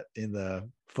some of that in the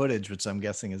footage, which I'm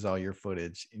guessing is all your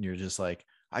footage, and you're just like,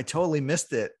 I totally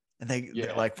missed it. And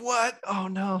they're like, what? Oh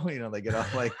no. They get all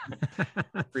like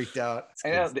freaked out.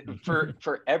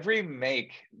 For every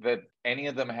make that any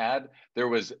of them had, there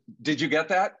was, did you get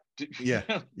that? Yeah.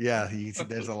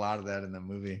 There's a lot of that in the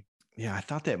movie. Yeah, I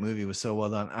thought that movie was so well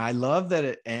done. I love that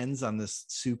it ends on this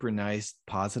super nice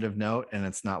positive note, and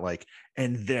it's not like,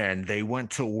 and then they went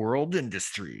to World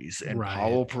Industries and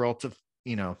Paulo Peralta,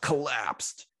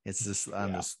 collapsed. It's just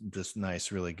on this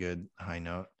nice, really good high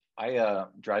note.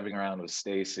 Driving around with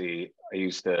Stacy, I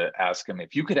used to ask him,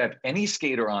 if you could have any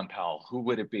skater on Powell, who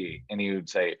would it be? And he would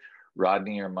say,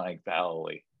 Rodney or Mike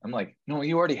Vallely. I'm like, no,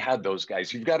 you already had those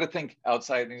guys. You've got to think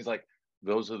outside. And he's like,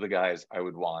 those are the guys I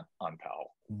would want on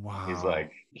Powell. Wow. He's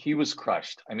like, he was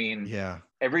crushed. I mean, yeah.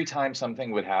 Every time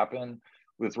something would happen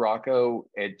with Rocco,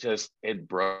 it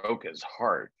broke his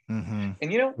heart. Mm-hmm.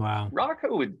 And, you know, Wow.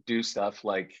 Rocco would do stuff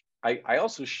like, I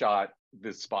also shot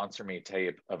this Sponsor Me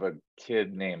tape of a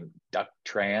kid named Duck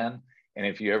Tran. And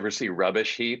if you ever see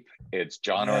Rubbish Heap, it's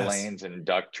John Orlanes and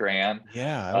Duck Tran.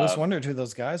 Yeah, I always wondered who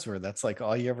those guys were. That's like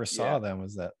all you ever saw them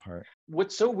was that part.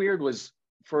 What's so weird was,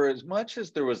 for as much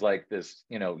as there was like this,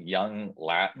 you know, young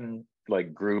Latin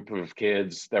like group of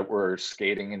kids that were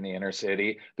skating in the inner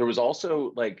city, there was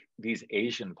also like these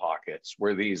Asian pockets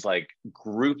where these like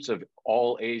groups of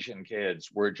all Asian kids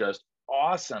were just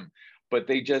awesome. But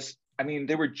they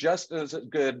were just as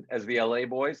good as the LA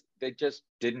boys. They just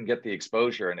didn't get the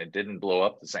exposure and it didn't blow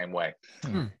up the same way.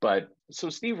 But so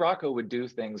Steve Rocco would do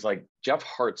things like Jeff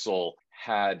Hartzell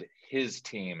had his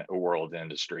team at World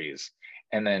Industries.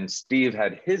 And then Steve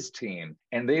had his team,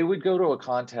 and they would go to a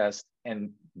contest and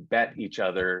bet each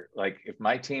other. Like, if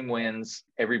my team wins,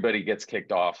 everybody gets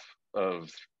kicked off of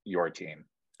your team.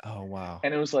 Oh, wow.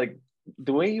 And it was like,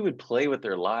 the way he would play with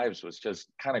their lives was just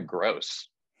kind of gross.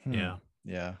 Yeah.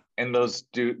 Yeah. And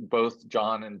both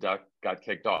John and Duck got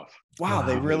kicked off. Wow.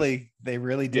 They really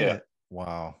did it.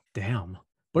 Wow. Damn.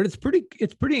 But it's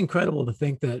pretty incredible to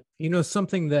think that, you know,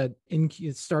 something that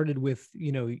it started with,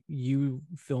 you know, you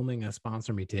filming a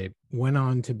Sponsor Me tape went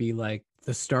on to be like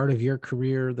the start of your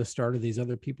career, the start of these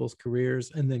other people's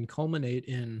careers, and then culminate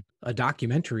in a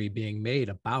documentary being made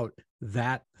about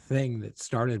that thing that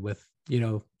started with, you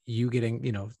know, you getting,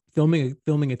 you know,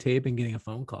 filming a tape and getting a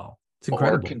phone call. It's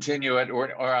incredible. Or continue it, or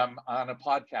I'm on a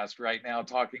podcast right now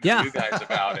talking to you guys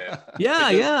about it.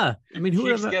 Yeah. I mean, who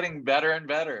keeps getting better and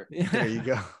better. Yeah. There you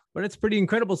go. But it's pretty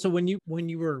incredible. So when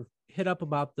you were hit up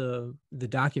about the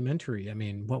documentary, I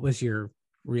mean, what was your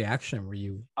reaction? Were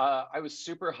you? I was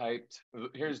super hyped.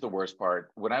 Here's the worst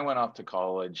part. When I went off to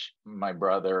college, my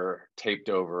brother taped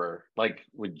over, like,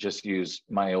 would just use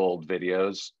my old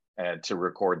videos to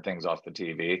record things off the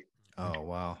TV. Oh,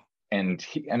 wow. And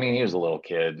he was a little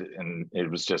kid and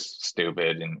it was just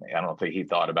stupid. And I don't think he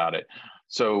thought about it.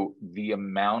 So the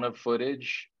amount of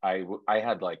footage, I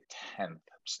had like 10th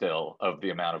still of the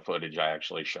amount of footage I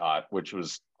actually shot, which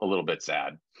was a little bit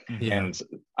sad. Yeah. And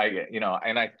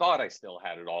I thought I still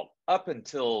had it all up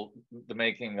until the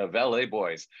making of LA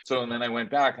Boys. So, and then I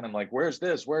went back and I'm like, where's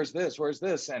this?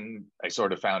 And I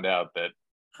sort of found out that,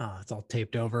 it's all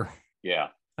taped over. Yeah.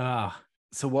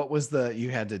 So what was you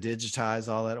had to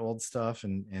digitize all that old stuff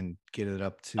and get it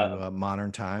up to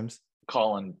modern times?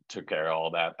 Colin took care of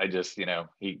all that. I just,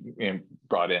 he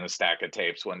brought in a stack of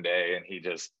tapes one day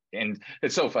and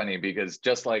it's so funny because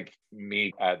just like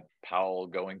me at Powell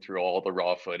going through all the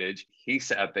raw footage, he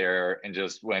sat there and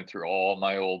just went through all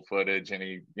my old footage and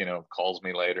he, calls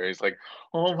me later. He's like,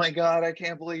 oh my God, I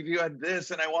can't believe you had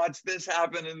this. And I watched this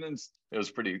happen. And then it was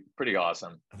pretty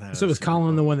awesome. So was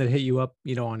Colin the one that hit you up,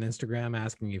 on Instagram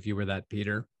asking if you were that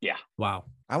Peter? Yeah. Wow.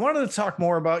 I wanted to talk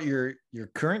more about your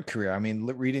current career. I mean,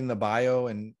 reading the bio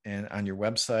and on your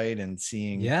website and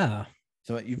seeing. Yeah.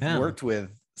 So you've worked with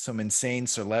some insane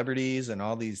celebrities and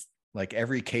all these, like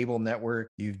every cable network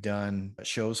you've done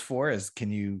shows for. Can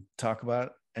you talk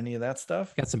about any of that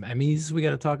stuff? Got some Emmys. We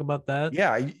got to talk about that.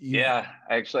 Yeah. Yeah.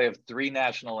 I actually have 3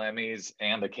 national Emmys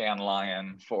and a Cannes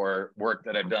Lion for work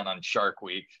that I've done on Shark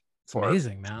Week. It's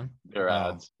amazing, man. Their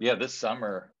ads. Yeah. This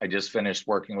summer, I just finished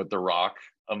working with The Rock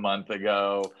a month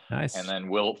ago. Nice. And then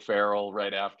Will Ferrell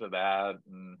right after that.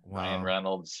 And Ryan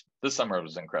Reynolds. This summer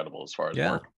was incredible as far as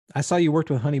work. I saw you worked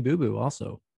with Honey Boo Boo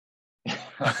also.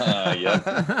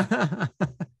 Yeah.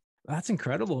 That's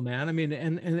incredible, man. I mean,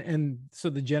 and so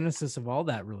the genesis of all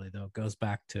that really though goes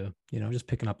back to, just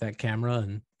picking up that camera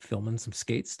and filming some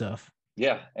skate stuff.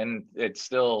 Yeah. And it's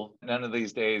still none of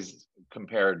these days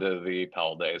compared to the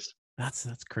Powell days. That's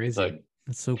crazy.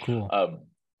 That's so cool.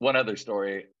 One other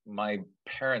story, my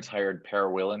parents hired Per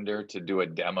Willander to do a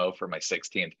demo for my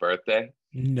 16th birthday.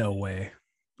 No way.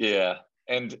 Yeah.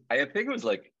 And I think it was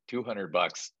like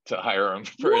 $200 to hire him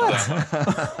for a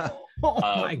demo. Oh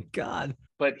my God.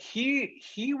 But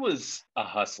he was a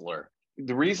hustler.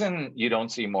 The reason you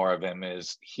don't see more of him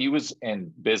is he was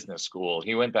in business school.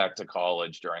 He went back to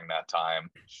college during that time.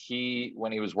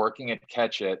 When he was working at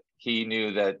Catch It, he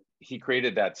knew that he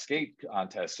created that skate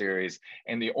contest series.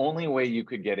 And the only way you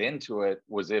could get into it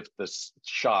was if the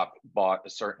shop bought a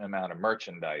certain amount of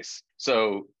merchandise.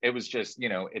 So it was just,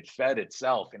 it fed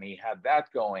itself and he had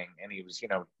that going and he was,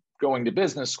 going to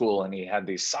business school, and he had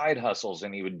these side hustles,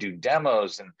 and he would do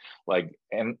demos and like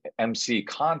MC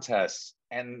contests.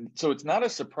 And so it's not a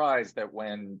surprise that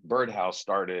when Birdhouse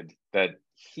started, that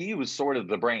he was sort of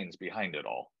the brains behind it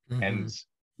all. Mhm. And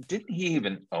didn't he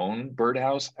even own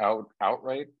Birdhouse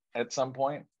outright at some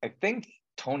point? I think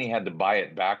Tony had to buy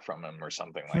it back from him or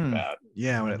something like that.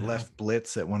 Yeah, when it Yeah. left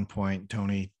Blitz at one point,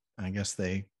 Tony, I guess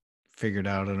they figured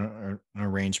out an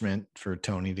arrangement for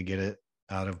Tony to get it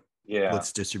out of Yeah.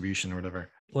 Blitz distribution or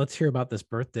whatever. Let's hear about this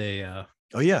birthday.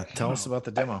 Oh yeah, tell us about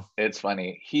the demo. It's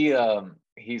funny.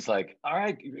 He's like, all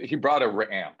right, he brought a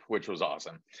ramp, which was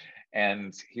awesome.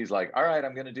 And he's like, all right,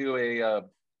 I'm going to do a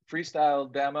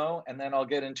freestyle demo, and then I'll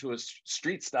get into a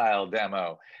street style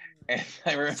demo. And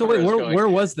I remember. So wait, where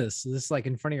was this? Is this like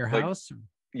in front of your house?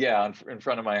 Yeah, in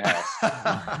front of my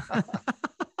house.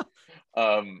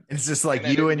 It's just like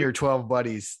you and your 12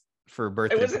 buddies for a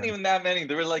birthday. It wasn't party. even that many.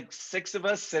 There were like 6 of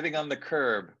us sitting on the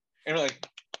curb, and we're like,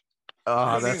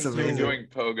 oh, that's amazing. Doing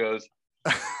pogos.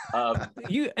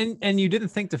 You and you didn't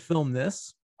think to film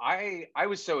this? I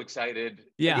was so excited.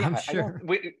 Yeah, I'm sure.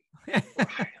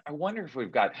 I wonder if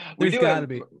we've got. There's gotta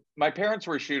be. My parents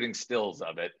were shooting stills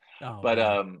of it, but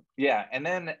yeah. And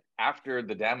then after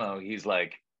the demo, he's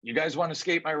like, "You guys want to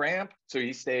skate my ramp?" So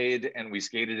he stayed, and we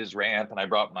skated his ramp, and I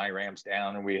brought my ramps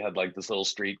down, and we had like this little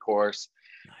street course.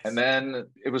 Nice. And then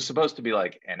it was supposed to be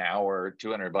like an hour,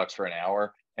 $200 for an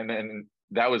hour, and then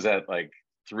that was at like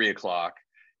 3 o'clock.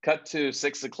 Cut to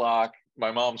 6 o'clock. My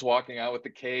mom's walking out with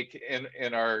the cake in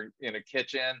a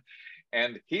kitchen,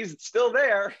 and he's still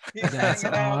there. He's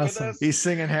hanging out with us. He's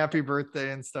singing happy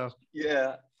birthday and stuff.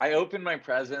 Yeah. I opened my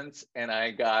presents, and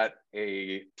I got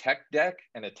a tech deck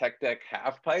and a tech deck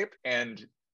half pipe, and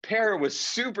Pear was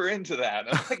super into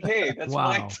that. I'm like, hey, that's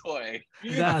my toy.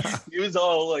 He was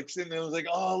all like sitting there, was like,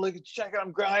 oh, look, check it,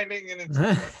 I'm grinding. And it's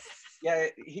yeah,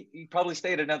 he probably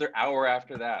stayed another hour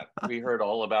after that. We heard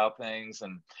all about things,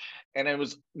 and it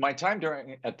was my time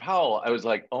at Powell. I was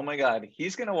like, oh my God,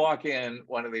 he's gonna walk in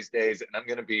one of these days, and I'm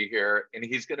gonna be here, and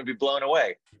he's gonna be blown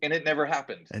away. And it never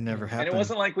happened. It never happened. And it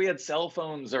wasn't like we had cell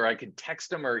phones, or I could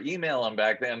text him or email him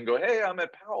back then and go, hey, I'm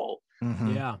at Powell.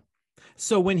 Mm-hmm. Yeah.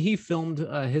 So when he filmed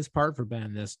his part for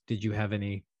Ban This, did you have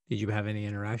any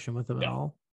interaction with him at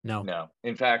all? No.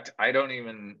 In fact, I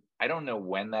don't know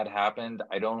when that happened.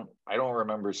 I don't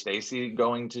remember Stacy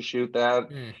going to shoot that.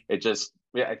 It just,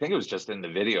 I think it was just in the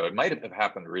video. It might have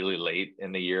happened really late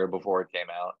in the year before it came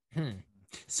out.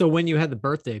 So when you had the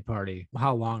birthday party,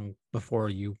 how long before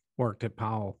you worked at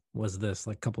Powell was this?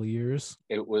 Like a couple of years?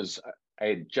 It was, I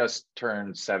had just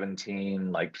turned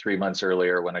 17, like 3 months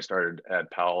earlier when I started at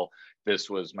Powell. This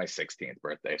was my 16th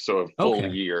birthday. So a full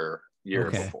year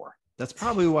before. That's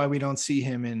probably why we don't see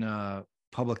him in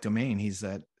public domain. He's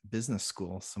at business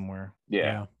school somewhere.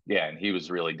 Yeah. And he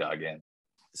was really dug in.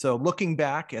 So looking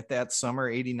back at that summer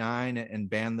 89 and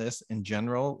Ban This in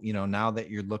general, you know, now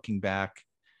that you're looking back,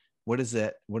 what does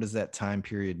that time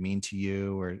period mean to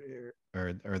you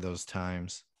or those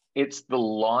times? It's the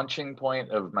launching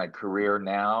point of my career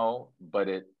now, but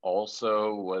it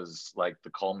also was like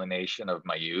the culmination of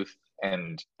my youth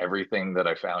and everything that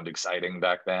I found exciting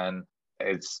back then.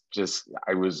 It's just,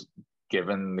 I was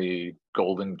given the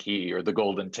golden key or the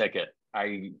golden ticket.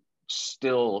 I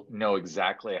still know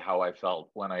exactly how I felt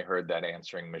when I heard that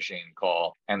answering machine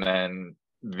call, and then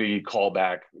the call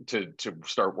back to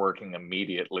start working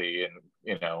immediately and,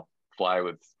 you know, fly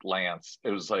with Lance.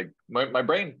 It was like my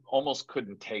brain almost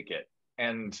couldn't take it.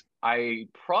 And I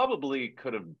probably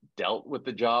could have dealt with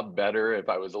the job better if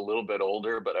I was a little bit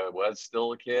older, but I was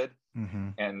still a kid. Mm-hmm.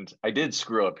 And I did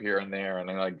screw up here and there,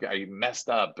 and I messed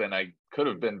up, and I could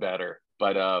have been better.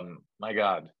 But my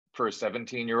God, for a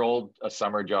 17-year-old, a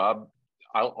summer job,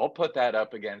 I'll put that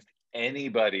up against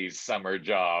anybody's summer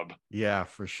job. Yeah,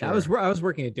 for sure. I was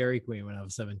working at Dairy Queen when I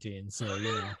was 17, so you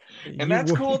know. And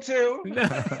that's cool too.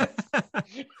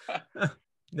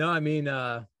 No, I mean,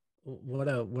 what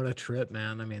a trip,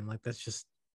 man. I mean, like, that's just,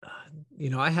 you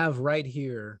know, I have right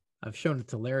here, I've shown it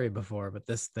to Larry before, but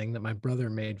this thing that my brother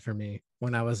made for me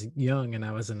when I was young and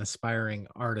I was an aspiring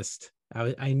artist.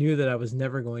 I knew that I was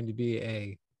never going to be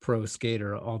a pro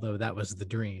skater, although that was the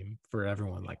dream for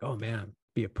everyone. Like, oh man,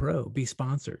 be a pro, be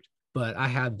sponsored. But I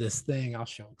had this thing, I'll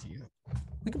show it to you.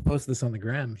 We can post this on the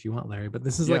gram if you want, Larry, but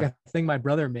this is like a thing my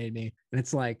brother made me. And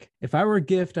it's like, if I were a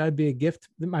gift, I'd be a gift.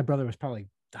 My brother was probably,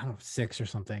 I don't know, 6 or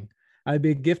something. I'd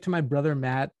be a gift to my brother,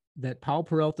 Matt, that Powell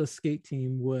Peralta's skate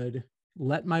team would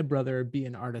let my brother be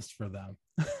an artist for them.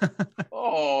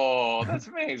 Oh, that's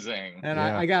amazing. And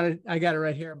I got it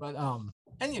right here. But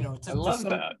and you know, I love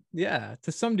that. Yeah,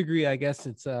 to some degree, I guess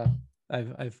it's a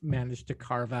I've managed to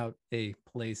carve out a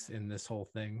place in this whole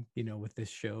thing, you know, with this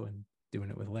show and doing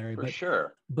it with Larry. For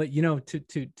sure. But you know,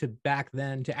 to back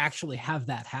then to actually have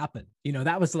that happen, you know,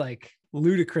 that was like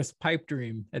ludicrous pipe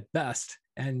dream at best.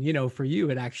 And you know, for you,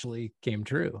 it actually came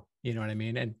true. You know what I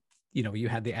mean? And you know, you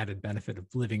had the added benefit of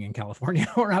living in California,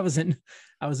 or I was in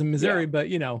Missouri. Yeah. But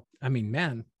you know, I mean,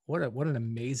 man, what an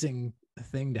amazing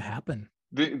thing to happen.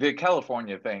 The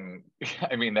California thing,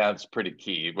 I mean, that's pretty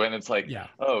key. When it's like, Yeah.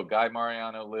 oh, Guy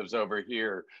Mariano lives over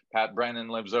here, Pat Brennan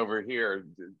lives over here,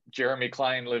 Jeremy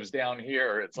Klein lives down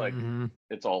here. It's like,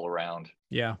 it's all around.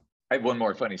 Yeah. I have one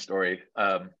more funny story,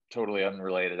 totally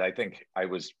unrelated. I think I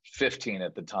was 15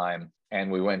 at the time,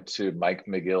 and we went to Mike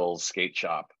McGill's skate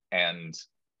shop, and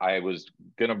I was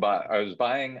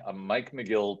buying a Mike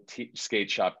McGill skate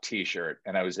shop t-shirt,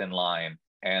 and I was in line,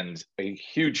 and a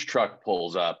huge truck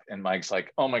pulls up, and Mike's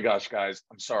like, oh my gosh, guys,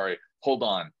 I'm sorry, hold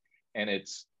on. And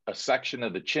it's a section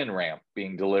of the chin ramp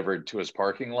being delivered to his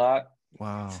parking lot.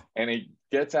 Wow. And he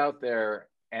gets out there,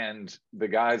 and the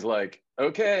guy's like,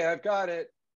 okay, I've got it.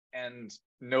 And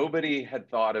nobody had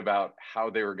thought about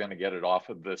how they were going to get it off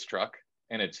of this truck.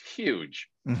 And it's huge.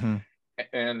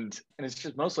 And it's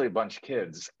just mostly a bunch of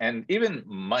kids. And even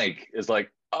Mike is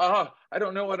like, I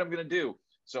don't know what I'm going to do.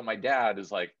 So my dad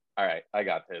is like, all right, I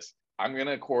got this. I'm going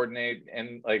to coordinate.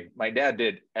 And like my dad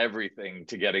did everything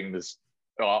to getting this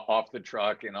off the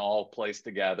truck and all placed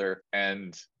together.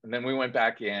 And then we went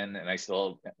back in, and I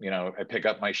still, you know, I pick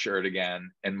up my shirt again.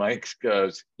 And Mike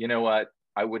goes, you know what?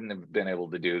 I wouldn't have been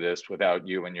able to do this without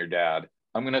you and your dad.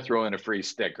 I'm going to throw in a free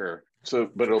sticker.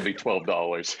 But it'll be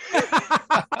 $12.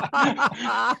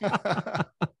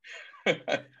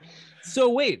 So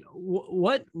wait,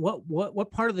 what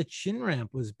part of the chin ramp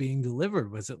was being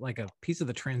delivered? Was it like a piece of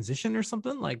the transition or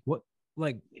something? Like what?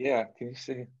 Like yeah, can you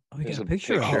see? Oh, you There's got a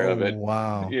picture of it.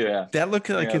 Wow. Yeah, that looked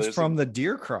like it's from the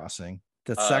deer crossing.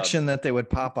 The section that they would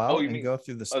pop out and go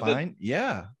through the spine.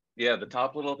 Yeah, the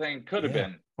top little thing could have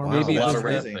been, or maybe a lot of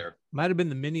ramp there. Might have been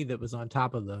the mini that was on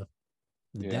top of the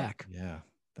deck. Yeah,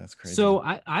 that's crazy. So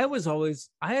I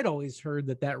had always heard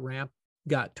that ramp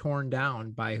got torn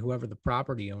down by whoever the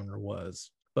property owner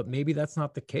was, but maybe that's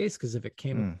not the case, because if it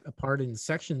came apart in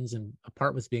sections and a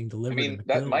part was being delivered, I mean,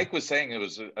 that Mike was saying it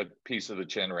was a piece of the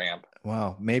chin ramp.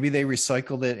 Wow, maybe they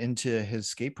recycled it into his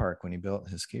skate park when he built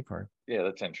his skate park. Yeah,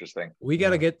 that's interesting. We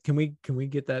gotta can we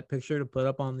get that picture to put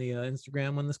up on the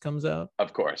Instagram when this comes out?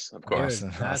 Of course. Dude,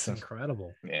 that's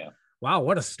incredible. Yeah. Wow,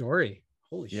 what a story.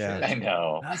 Holy shit. I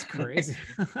know. That's crazy.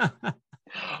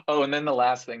 Oh, and then the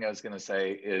last thing I was going to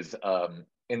say is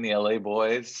in the LA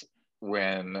Boys,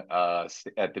 when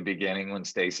at the beginning, when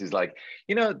Stacy's like,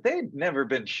 you know, they've never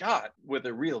been shot with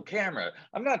a real camera.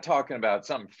 I'm not talking about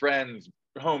some friend's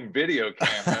home video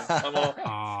camera. I'm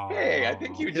all, hey, I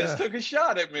think you just took a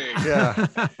shot at me. Yeah.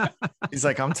 He's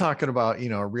like, I'm talking about, you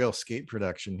know, a real skate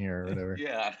production here or whatever.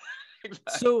 Yeah.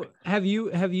 Exactly. So have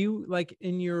you like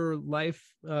in your life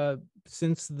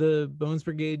since the Bones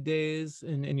Brigade days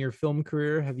and in your film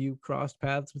career, have you crossed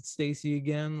paths with Stacy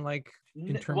again? Like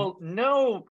well,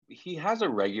 no, he has a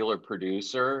regular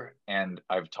producer, and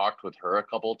I've talked with her a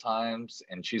couple times,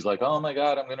 and she's like, oh my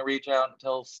God, I'm gonna reach out and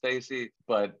tell Stacy,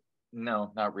 but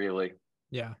no, not really.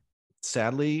 Yeah.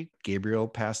 Sadly, Gabriel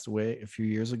passed away a few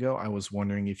years ago. I was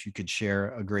wondering if you could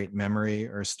share a great memory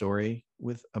or story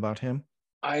about him.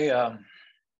 I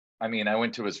mean, I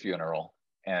went to his funeral,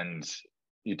 and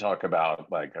you talk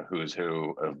about like a who's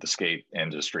who of the skate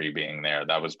industry being there.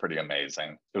 That was pretty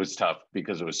amazing. It was tough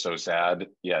because it was so sad,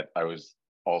 yet I was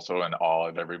also in awe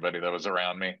of everybody that was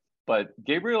around me. But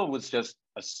Gabriel was just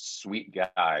a sweet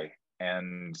guy.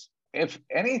 And if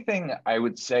anything, I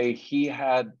would say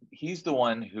he's the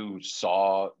one who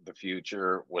saw the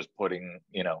future, was putting,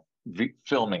 you know,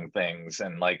 filming things,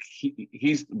 and like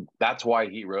that's why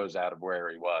he rose out of where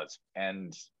he was,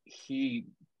 and he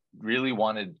really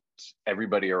wanted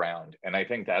everybody around. And I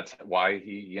think that's why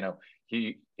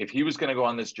if he was going to go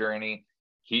on this journey,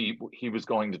 he was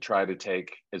going to try to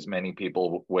take as many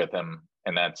people with him.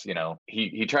 And that's, you know,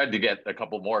 he tried to get a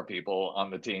couple more people on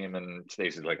the team, and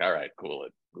Stacy's like, all right, cool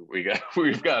it,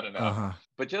 we've got enough.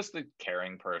 But just a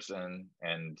caring person,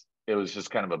 and it was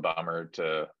just kind of a bummer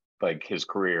to, like, his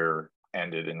career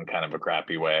ended in kind of a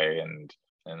crappy way. And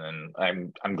then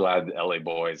I'm glad the LA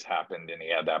Boys happened and he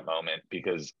had that moment,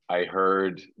 because I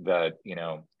heard that, you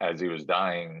know, as he was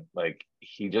dying, like,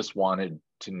 he just wanted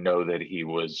to know that he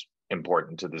was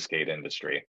important to the skate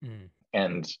industry.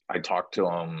 And I talked to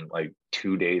him like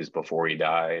 2 days before he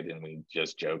died, and we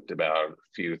just joked about a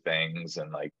few things,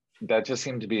 and like that just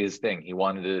seemed to be his thing. He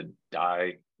wanted to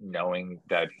die knowing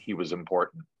that he was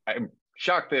important. I'm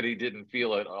shocked that he didn't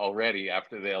feel it already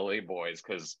after the LA Boys,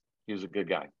 because He was a good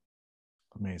guy.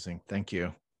 Amazing. Thank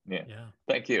you. Yeah. Yeah.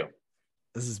 Thank you.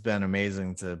 This has been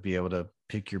amazing to be able to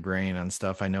pick your brain on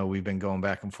stuff. I know we've been going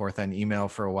back and forth on email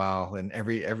for a while, and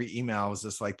every email was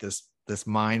just like this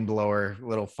mind blower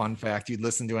little fun fact. You'd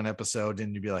listen to an episode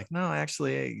and you'd be like, no,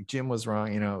 actually Jim was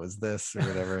wrong. It was this or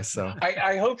whatever. So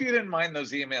I hope you didn't mind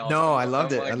those emails. No, I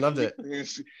loved it. I loved it.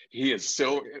 He is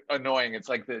so annoying. It's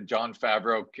like the John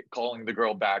Favreau calling the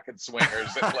girl back at Swingers.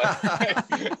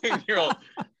 And you're all,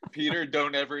 Peter,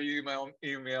 don't ever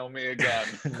email me again.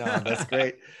 No, that's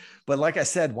great. But like I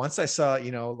said, once I saw,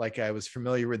 like I was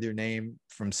familiar with your name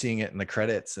from seeing it in the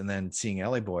credits and then seeing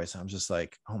LA Boys, I'm just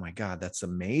like, oh my God, that's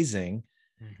amazing.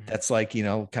 Mm-hmm. That's like,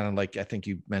 kind of like, I think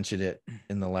you mentioned it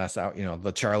in the last out,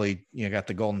 the Charlie, got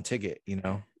the golden ticket,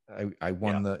 I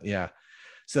won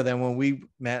So then when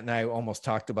Matt and I almost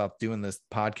talked about doing this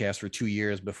podcast for 2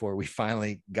 years before we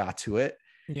finally got to it.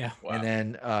 Yeah. Wow. And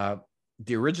then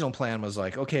the original plan was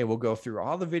like, okay, we'll go through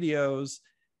all the videos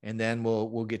and then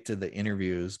we'll get to the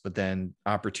interviews, but then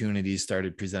opportunities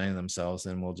started presenting themselves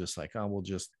and we'll just like,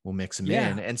 we'll mix them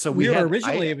in. And so we were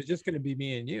originally, it was just going to be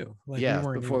me and you. Like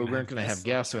before we weren't going to have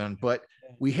guests on, but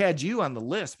we had you on the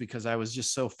list because I was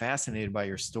just so fascinated by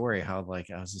your story. How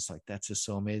I was just like, that's just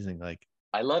so amazing. Like,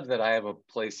 I love that I have a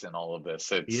place in all of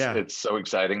this. It's so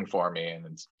exciting for me. And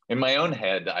it's in my own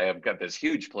head, I have got this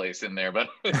huge place in there, but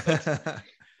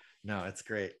no, it's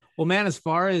great. Well, man, as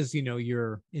far as,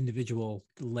 your individual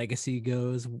legacy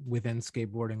goes within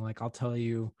skateboarding, like I'll tell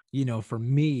you, for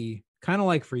me, kind of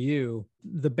like for you,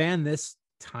 the band This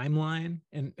timeline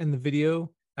and the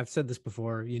video, I've said this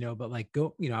before, but like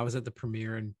I was at the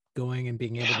premiere and going and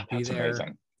being able to be there.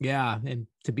 Amazing. Yeah. And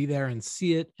to be there and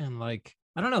see it. And like,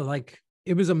 I don't know, like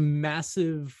it was a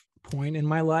massive point in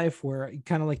my life where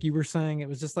kind of like you were saying, it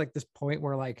was just like this point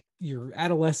where like your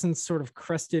adolescence sort of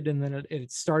crested and then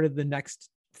it started the next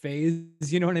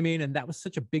phase, you know what I mean? And that was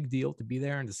such a big deal to be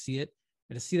there and to see it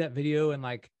and to see that video. And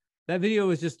like that video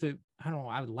was just I don't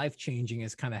know, life-changing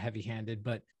is kind of heavy-handed,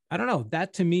 but I don't know,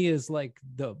 that to me is like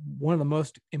one of the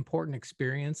most important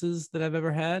experiences that I've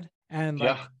ever had. And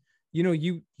like,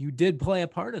 you did play a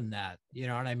part in that, you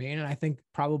know what I mean? And I think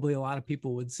probably a lot of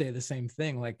people would say the same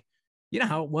thing. Like, you know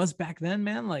how it was back then,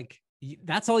 man? Like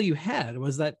that's all you had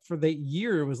was that for the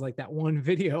year, it was like that one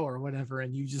video or whatever.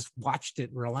 And you just watched it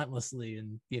relentlessly.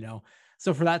 And,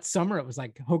 so for that summer, it was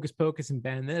like Hocus Pocus and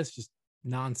Band This just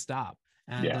nonstop.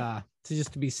 And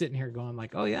to be sitting here going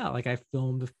like, oh yeah, like I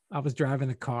was driving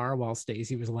the car while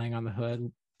Stacy was laying on the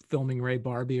hood, filming Ray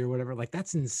Barbie or whatever. Like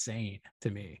that's insane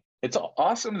to me. It's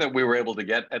awesome that we were able to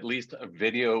get at least a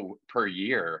video per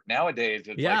year. Nowadays,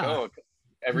 it's like,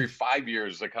 every 5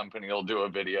 years, the company will do a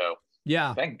video.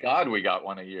 Yeah. Thank God we got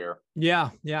one a year. Yeah.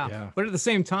 But at the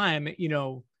same time,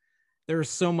 there's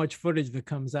so much footage that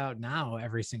comes out now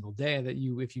every single day that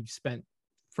if you spent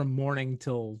from morning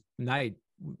till night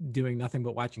doing nothing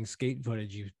but watching skate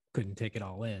footage, you couldn't take it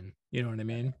all in. You know what I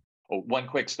mean? Oh, one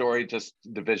quick story, just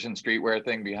the Vision Streetwear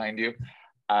thing behind you.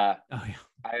 I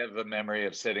have a memory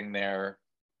of sitting there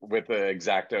with an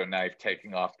X-Acto knife,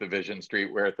 taking off the Vision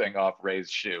Streetwear thing off Ray's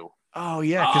shoe. Oh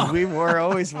yeah, because we were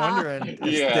always wondering.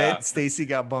 Yeah, Stacy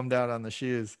got bummed out on the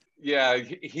shoes. Yeah,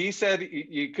 he said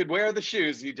you could wear the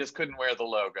shoes, you just couldn't wear the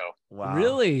logo. Wow,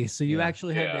 really? So you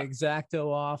actually had to X-Acto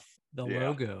off the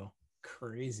logo?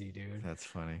 Crazy, dude. That's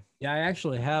funny. Yeah, I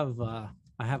actually have. I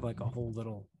have like a whole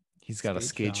little. He's got a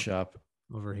skate shop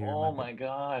over here. Oh my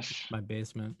gosh, my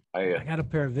basement. I got a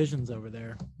pair of Visions over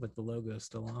there with the logo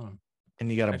still on them. And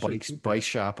you got a bike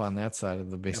shop on that side of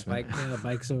the basement. The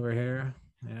bike's over here.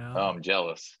 Yeah. Oh, I'm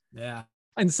jealous. Yeah.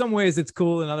 In some ways it's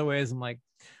cool. In other ways I'm like,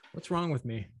 what's wrong with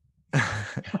me?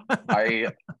 I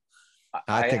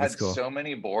think had it's cool. So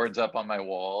many boards up on my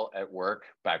wall at work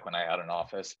back when I had an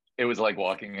office. It was like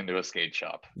walking into a skate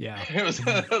shop. Yeah. It was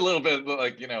a little bit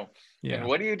like, and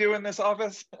what do you do in this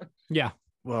office? Yeah.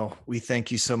 Well, we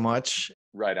thank you so much.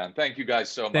 Right on. Thank you guys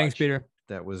so much. Thanks, Peter.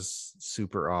 That was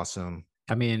super awesome.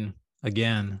 I mean,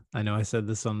 again, I know I said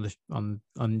this on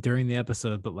during the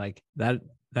episode, but like that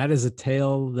is a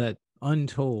tale that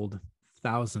untold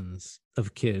thousands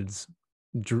of kids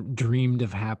dreamed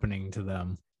of happening to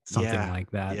them, something like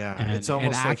that. Yeah, and it's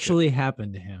almost it actually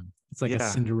happened to him. It's like a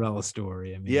Cinderella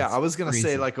story. I mean, I was gonna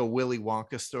say like a Willy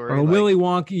Wonka story, or a Willy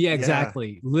Wonka. Yeah,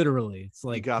 exactly. Literally, it's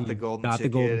like you got the golden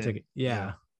ticket.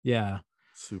 Yeah.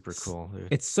 Super cool, dude.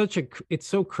 It's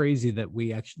so crazy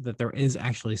that there is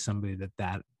actually somebody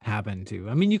that happened to.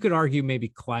 I mean, you could argue maybe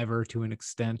Cliver to an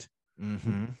extent,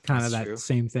 kind of that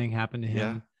same thing happened to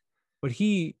him, but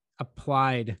he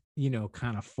applied,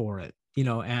 kind of for it,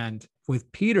 and with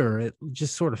Peter, it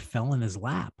just sort of fell in his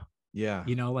lap. Yeah.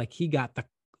 Like he got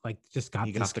like just got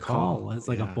He this got the call. call. It's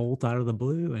like a Yeah. bolt out of the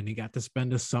blue, and he got to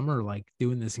spend a summer like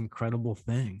doing this incredible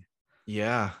thing.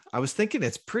 Yeah. I was thinking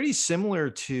it's pretty similar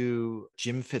to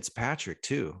Jim Fitzpatrick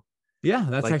too. Yeah,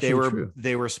 that's Like actually true.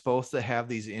 they were supposed to have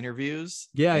these interviews.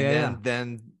 Yeah, and yeah,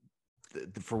 then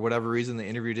for whatever reason the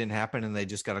interview didn't happen, and they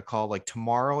just got a call like,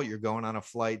 tomorrow you're going on a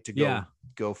flight to yeah,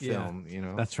 go yeah. film, you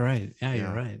know. That's right. Yeah, Yeah.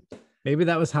 you're right. Maybe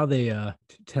that was how they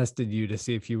tested you to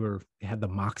see if you had the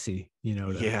moxie, you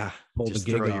know, to Yeah, pull the just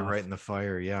gig throw off. you right in the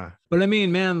fire. Yeah. But I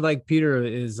mean, man, like Peter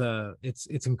is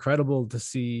it's incredible to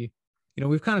see. You know,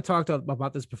 we've kind of talked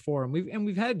about this before, and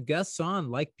we've had guests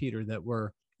on like Peter that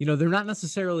were, you know, they're not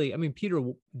necessarily, I mean, Peter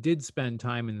did spend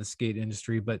time in the skate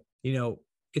industry, but you know,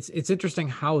 it's interesting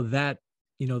how that,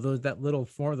 you know,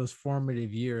 those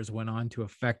formative years went on to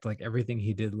affect like everything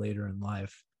he did later in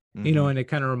life. You know, and it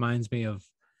kind of reminds me of,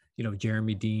 you know,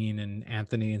 Jeremy Dean and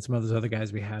Anthony and some of those other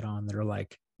guys we had on that are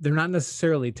like, they're not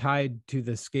necessarily tied to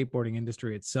the skateboarding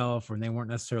industry itself, or they weren't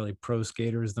necessarily pro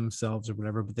skaters themselves or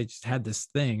whatever, but they just had this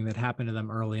thing that happened to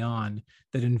them early on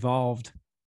that involved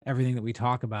everything that we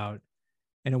talk about.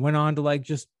 And it went on to like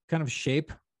just kind of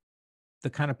shape the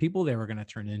kind of people they were going to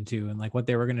turn into and like what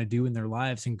they were going to do in their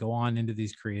lives and go on into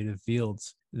these creative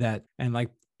fields that, and like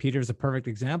Peter's a perfect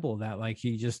example of that. Like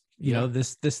he just, you know,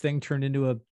 this thing turned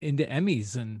into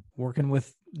Emmys and working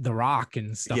with The Rock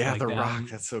and stuff like that. The Rock.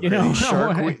 That's so you crazy. know,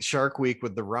 Shark Week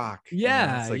with The Rock.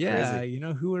 Yeah. It's like yeah. crazy. You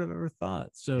know, who would have ever thought?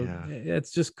 So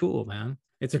it's just cool, man.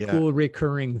 It's a Yeah. cool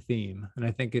recurring theme. And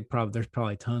I think there's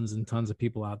probably tons and tons of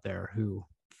people out there who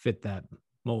fit that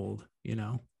mold, you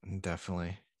know?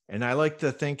 Definitely. And I like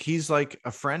to think he's like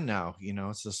a friend now, you know.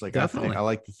 It's just like, Definitely. I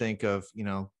like to think of, you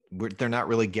know, they're not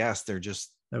really guests, they're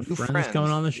just friends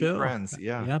coming on the show. Friends.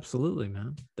 Yeah. Yeah, absolutely,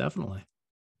 man. Definitely.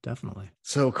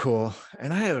 So cool.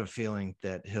 And I have a feeling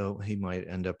that he might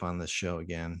end up on this show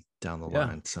again down the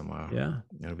line somehow. Yeah.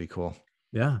 It'll be cool.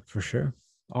 Yeah, for sure.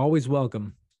 Always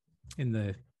welcome in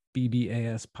the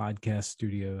BBAS podcast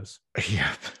studios.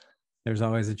 Yep. There's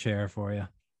always a chair for you.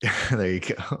 There you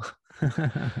go.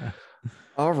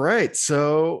 All right.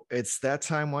 So it's that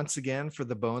time once again for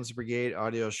the Bones Brigade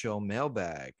audio show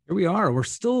mailbag. Here we are. We're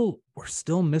still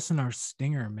missing our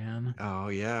stinger, man. Oh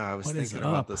yeah. I was thinking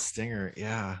about the stinger.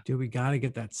 Yeah. Dude, we got to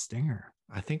get that stinger.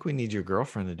 I think we need your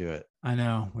girlfriend to do it. I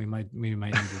know. We might need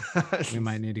to, we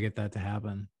might need to get that to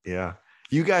happen. Yeah.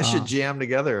 You guys should jam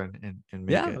together and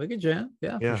make it. We could jam.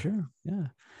 Yeah, for sure. Yeah.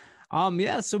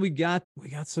 So we got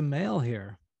some mail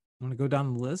here. Want to go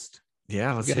down the list?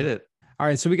 Yeah, let's hit it. All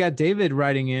right. So we got David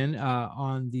writing in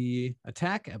on the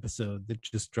Attack episode that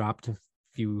just dropped a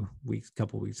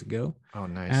couple weeks ago. Oh,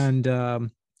 nice. And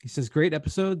he says, great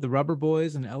episode. The Rubber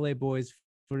Boys and LA Boys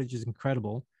footage is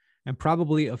incredible. And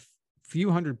probably a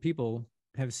few hundred people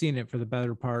have seen it for the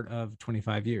better part of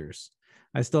 25 years.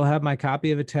 I still have my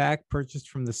copy of Attack purchased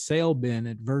from the sale bin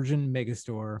at Virgin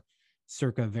Megastore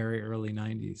circa very early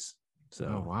 90s. So,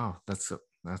 oh, wow.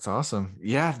 That's awesome.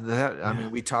 Yeah. I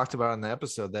mean, we talked about in the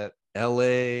episode that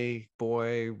LA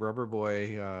boy, Rubber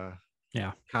Boy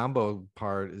combo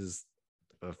part is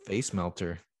a face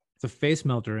melter. It's a face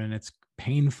melter, and it's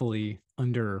painfully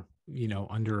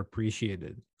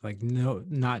underappreciated. Like, no,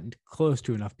 not close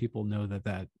to enough people know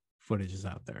that footage is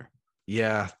out there.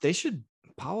 Yeah,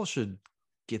 Powell should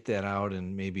get that out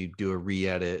and maybe do a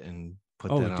re-edit and put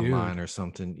that online or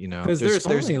something, you know, because there's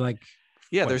only like,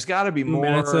 there's got to be more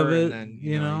minutes of it, and then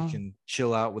you know you can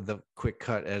chill out with the quick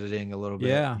cut editing a little bit,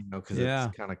 you know, because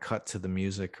it's kind of cut to the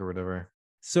music or whatever.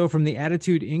 So from the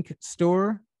Attitude Inc.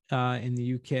 store in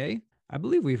the UK, I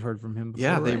believe we've heard from him before.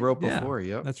 Yeah, they wrote before.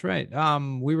 Yep, that's right.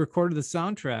 We recorded the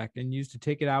soundtrack and used to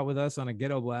take it out with us on a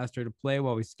ghetto blaster to play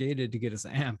while we skated to get us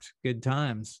amped. Good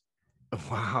times.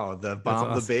 Wow, the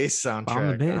Bomb the Bass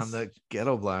soundtrack on the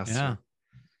ghetto blaster. Yeah.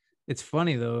 It's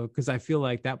funny though, because I feel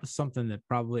like that was something that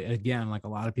probably, again, like a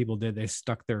lot of people did, they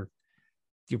stuck their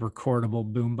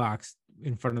recordable boombox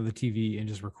in front of the TV and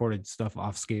just recorded stuff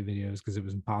off skate videos because it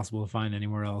was impossible to find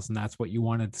anywhere else. And that's what you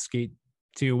wanted to skate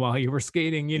to while you were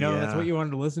skating, you know, that's what you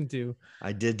wanted to listen to.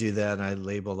 I did do that, and I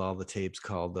labeled all the tapes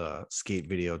called skate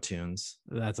video tunes.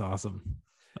 That's awesome.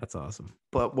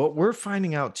 But what we're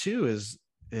finding out too is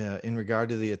in regard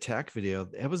to the Attack video,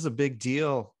 it was a big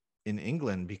deal in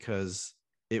England because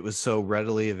it was so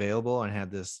readily available and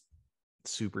had this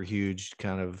super huge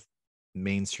kind of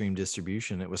mainstream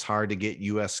distribution. It was hard to get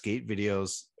US skate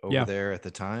videos over there at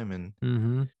the time.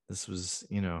 And this was,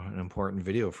 you know, an important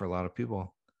video for a lot of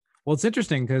people. Well, it's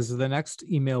interesting because the next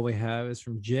email we have is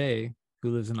from Jay,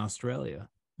 who lives in Australia.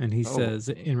 And he says,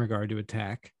 in regard to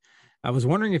Attack, I was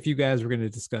wondering if you guys were going to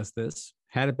discuss this.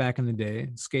 Had it back in the day.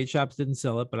 Skate shops didn't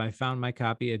sell it, but I found my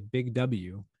copy at Big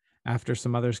W after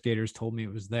some other skaters told me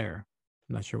it was there.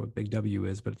 I'm not sure what Big W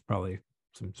is, but it's probably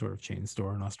some sort of chain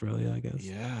store in Australia, I guess.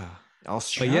 Yeah.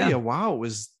 Australia. Wow. It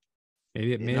was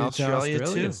maybe it in made it to Australia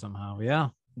Australia too. somehow. Yeah.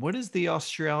 What is the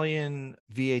Australian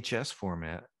VHS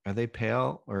format? Are they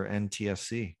PAL or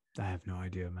NTSC? I have no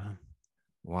idea, man.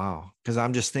 Wow. Because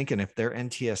I'm just thinking if they're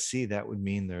NTSC, that would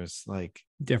mean there's like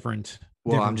different.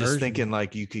 Well, different I'm just version. thinking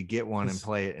like you could get one and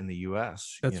play it in the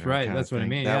US. That's right. That's what I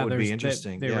mean. That would be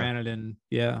interesting. They ran it in.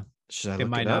 Yeah. Should I it look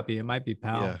might it not up? be. It might be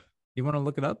PAL. Yeah. You want to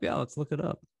look it up? Yeah, let's look it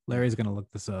up. Larry's going to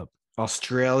look this up.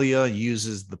 Australia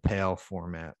uses the PAL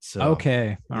format. So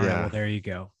okay. All right. Well, there you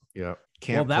go. Yeah.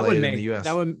 Can't that would make in the US.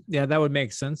 That would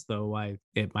make sense though. Why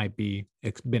it might be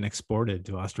been exported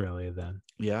to Australia then.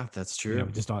 Yeah, that's true.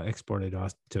 Just exported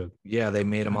to. Yeah, they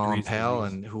made them all in PAL,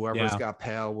 and whoever's got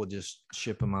PAL will just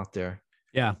ship them out there.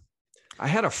 Yeah. I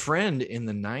had a friend in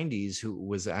the 90s who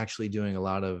was actually doing a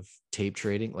lot of tape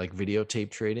trading, like video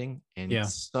tape trading, and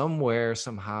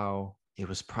somehow it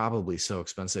was probably so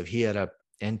expensive. He had a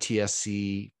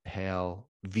NTSC PAL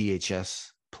VHS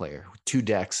player with 2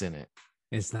 decks in it.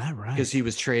 Is that right? Because he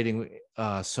was trading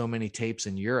so many tapes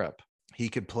in Europe. He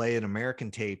could play an American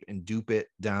tape and dupe it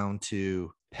down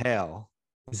to PAL.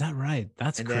 Is that right?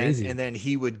 That's crazy. And then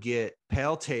he would get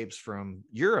PAL tapes from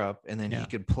Europe, and then he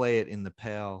could play it in the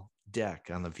PAL deck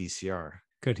on the VCR.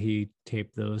 Could he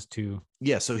tape those to?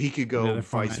 Yeah, so he could go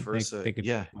vice versa. They could,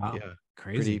 yeah, wow. Yeah.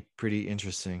 Crazy. Pretty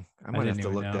interesting. I might have to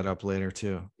look that up later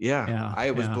too. Yeah, I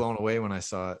was blown away when I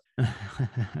saw it.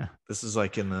 This is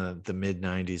like in the mid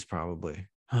 90s probably.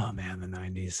 Oh man, the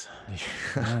 90s.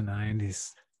 The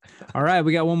 90s. All right,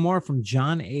 we got one more from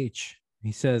John H.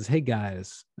 He says, "Hey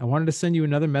guys, I wanted to send you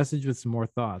another message with some more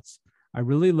thoughts. I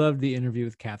really loved the interview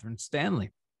with Catherine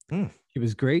Stanley. She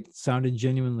was great, sounded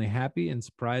genuinely happy, and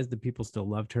surprised that people still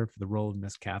loved her for the role of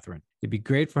Miss Catherine. It'd be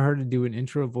great for her to do an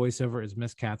intro voiceover as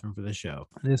Miss Catherine for the show.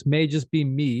 This may just be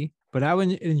me, but I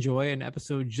would enjoy an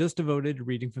episode just devoted to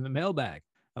reading from the mailbag.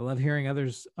 I love hearing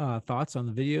others' thoughts on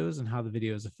the videos and how the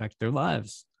videos affect their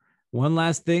lives. One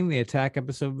last thing, the attack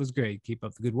episode was great. Keep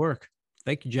up the good work.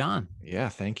 Thank you, John." Yeah,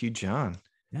 thank you, John.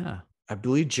 Yeah. I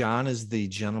believe John is the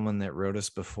gentleman that wrote us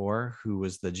before, who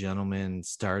was the gentleman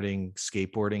starting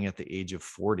skateboarding at the age of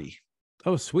 40.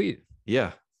 Oh, sweet.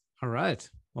 Yeah. All right.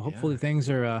 Well, hopefully things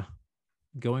are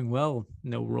going well.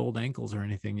 No rolled ankles or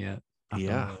anything yet.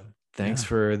 Yeah. Thanks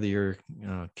for your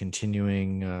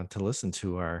continuing to listen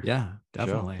to our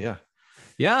definitely. show.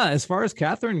 Yeah. As far as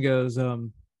Catherine goes, I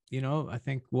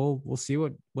think we'll see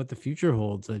what the future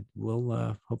holds.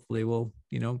 We'll hopefully we'll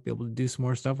be able to do some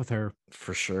more stuff with her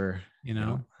for sure.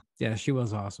 Yeah, she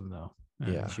was awesome though.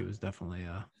 And she was definitely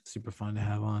super fun to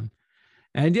have on.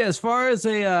 And yeah, as far as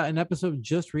an episode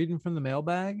just reading from the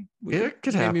mailbag, it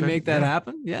could happen. Maybe make that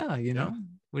happen. Yeah,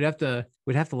 we'd have to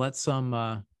let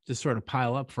some just sort of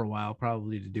pile up for a while,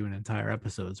 probably to do an entire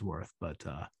episode's worth. But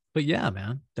yeah,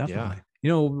 man, definitely.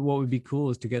 Yeah. What would be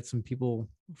cool is to get some people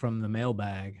from the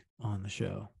mailbag on the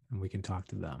show, and we can talk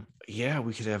to them. Yeah,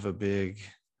 we could have a big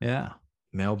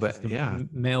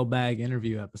mailbag. Mailbag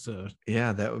interview episode.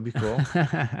 Yeah, that would be cool.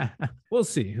 We'll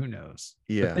see. Who knows?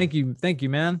 Yeah. But thank you,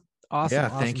 man. Awesome. Yeah,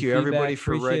 awesome thank you feedback. everybody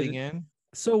for Appreciate writing it. in.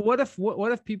 So what if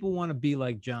people want to be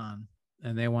like John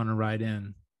and they want to write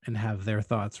in and have their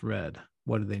thoughts read?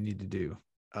 What do they need to do?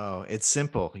 Oh, it's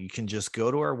simple. You can just go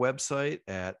to our website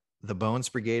at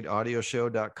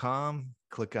thebonesbrigadeaudioshow.com,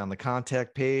 click on the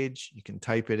contact page. You can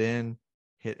type it in,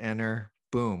 hit enter,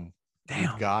 boom. Damn.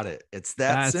 You've got it. It's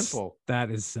that's simple.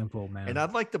 That is simple, man. And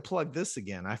I'd like to plug this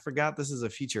again. I forgot this is a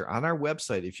feature on our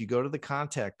website. If you go to the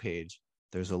contact page,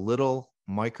 there's a little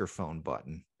microphone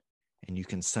button, and you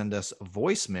can send us a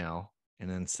voicemail. And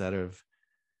instead of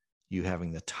you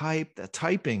having the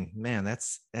typing, man,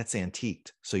 that's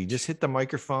antiqued. So you just hit the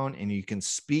microphone and you can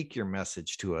speak your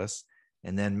message to us.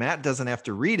 And then Matt doesn't have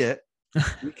to read it.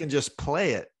 We can just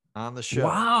play it on the show.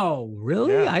 Wow,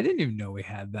 really? Yeah. I didn't even know we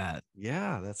had that.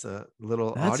 Yeah, that's a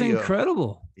little That's audio.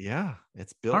 incredible. Yeah,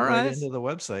 it's built right into the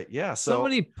website. Yeah, so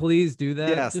somebody please do that.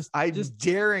 Yes, I'm just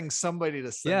daring somebody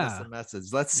to send us a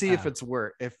message. Let's see if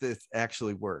if this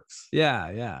actually works.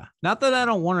 Yeah. Not that I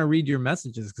don't want to read your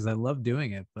messages because I love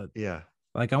doing it, but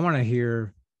like I want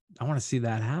to see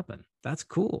that happen. That's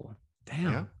cool.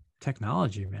 Damn,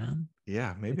 technology, man.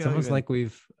 Yeah, maybe it's almost like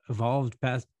we've evolved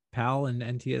past PAL and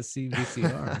NTSC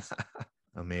VCRs.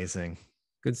 Amazing.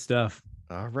 Good stuff.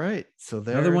 All right. So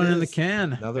there another one is. in the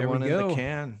can. Another one in the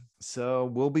can. So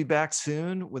we'll be back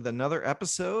soon with another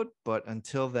episode. But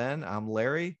until then, I'm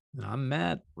Larry. And I'm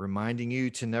Matt. Reminding you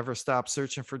to never stop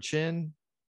searching for chin.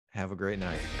 Have a great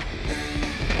night.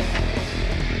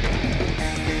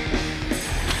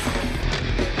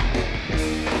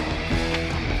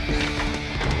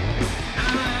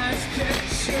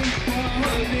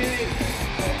 running.